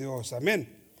poder de Dios,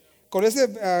 amén. Con ese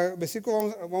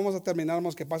versículo vamos a terminar,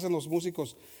 hermanos, que pasen los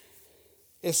músicos.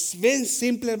 Es bien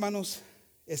simple, hermanos,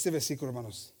 este versículo,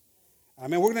 hermanos.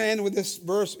 We're going to end with this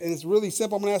verse, and it's really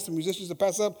simple. I'm going to ask the musicians to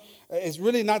pass up. It's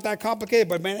really not that complicated,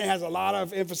 but man, it has a lot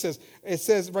of emphasis. It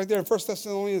says right there in 1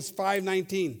 Thessalonians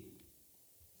 5:19.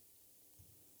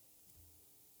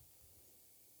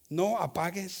 No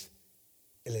apagues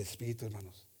el espíritu,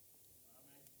 hermanos.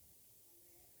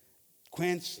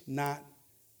 Quench not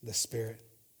the spirit.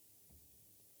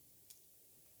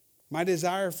 My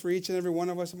desire for each and every one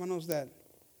of us, hermanos, that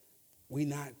we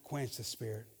not quench the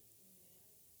spirit.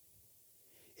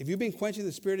 If you've been quenching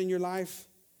the spirit in your life,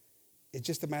 it's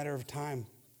just a matter of time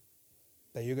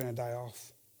that you're going to die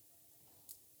off.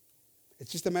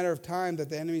 It's just a matter of time that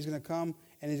the enemy is going to come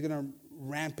and he's going to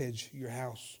rampage your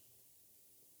house.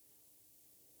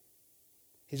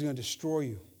 He's going to destroy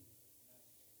you.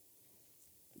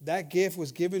 That gift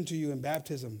was given to you in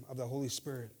baptism of the Holy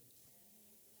Spirit.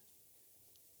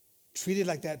 Treat it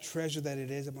like that treasure that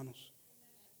it is, hermanos.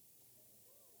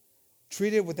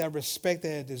 Treat it with that respect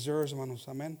that it deserves, hermanos.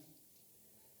 Amén.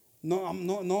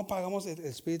 No pagamos el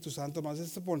Espíritu Santo, hermanos.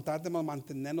 Es importante, hermanos,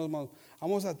 mantenernos, hermanos.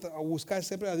 Vamos a buscar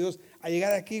siempre a Dios, a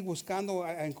llegar aquí buscando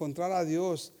a encontrar a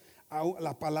Dios, a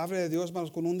la palabra de Dios,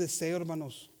 hermanos, con un deseo,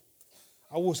 hermanos.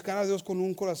 A buscar a Dios con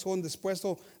un corazón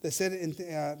dispuesto de ser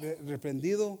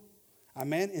reprendido,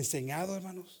 amén, enseñado,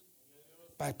 hermanos,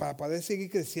 para poder seguir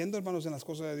creciendo, hermanos, en las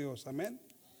cosas de Dios, amén.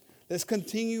 Let's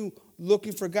continue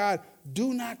looking for God.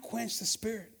 Do not quench the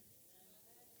spirit.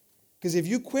 Because if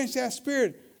you quench that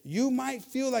spirit, you might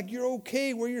feel like you're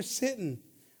okay where you're sitting,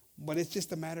 but it's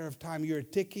just a matter of time. You're a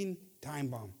ticking time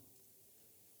bomb.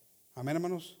 Amén,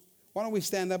 hermanos. Why don't we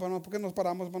stand up, hermanos? ¿Por qué nos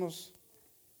paramos, hermanos?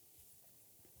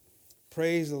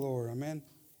 Praise the Lord. Amen.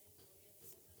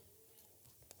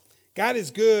 God is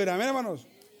good. Amen, hermanos.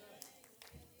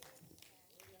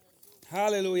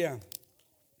 Hallelujah.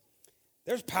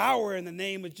 There's power in the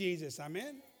name of Jesus.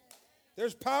 Amen.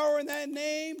 There's power in that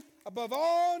name above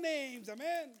all names.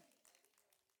 Amen.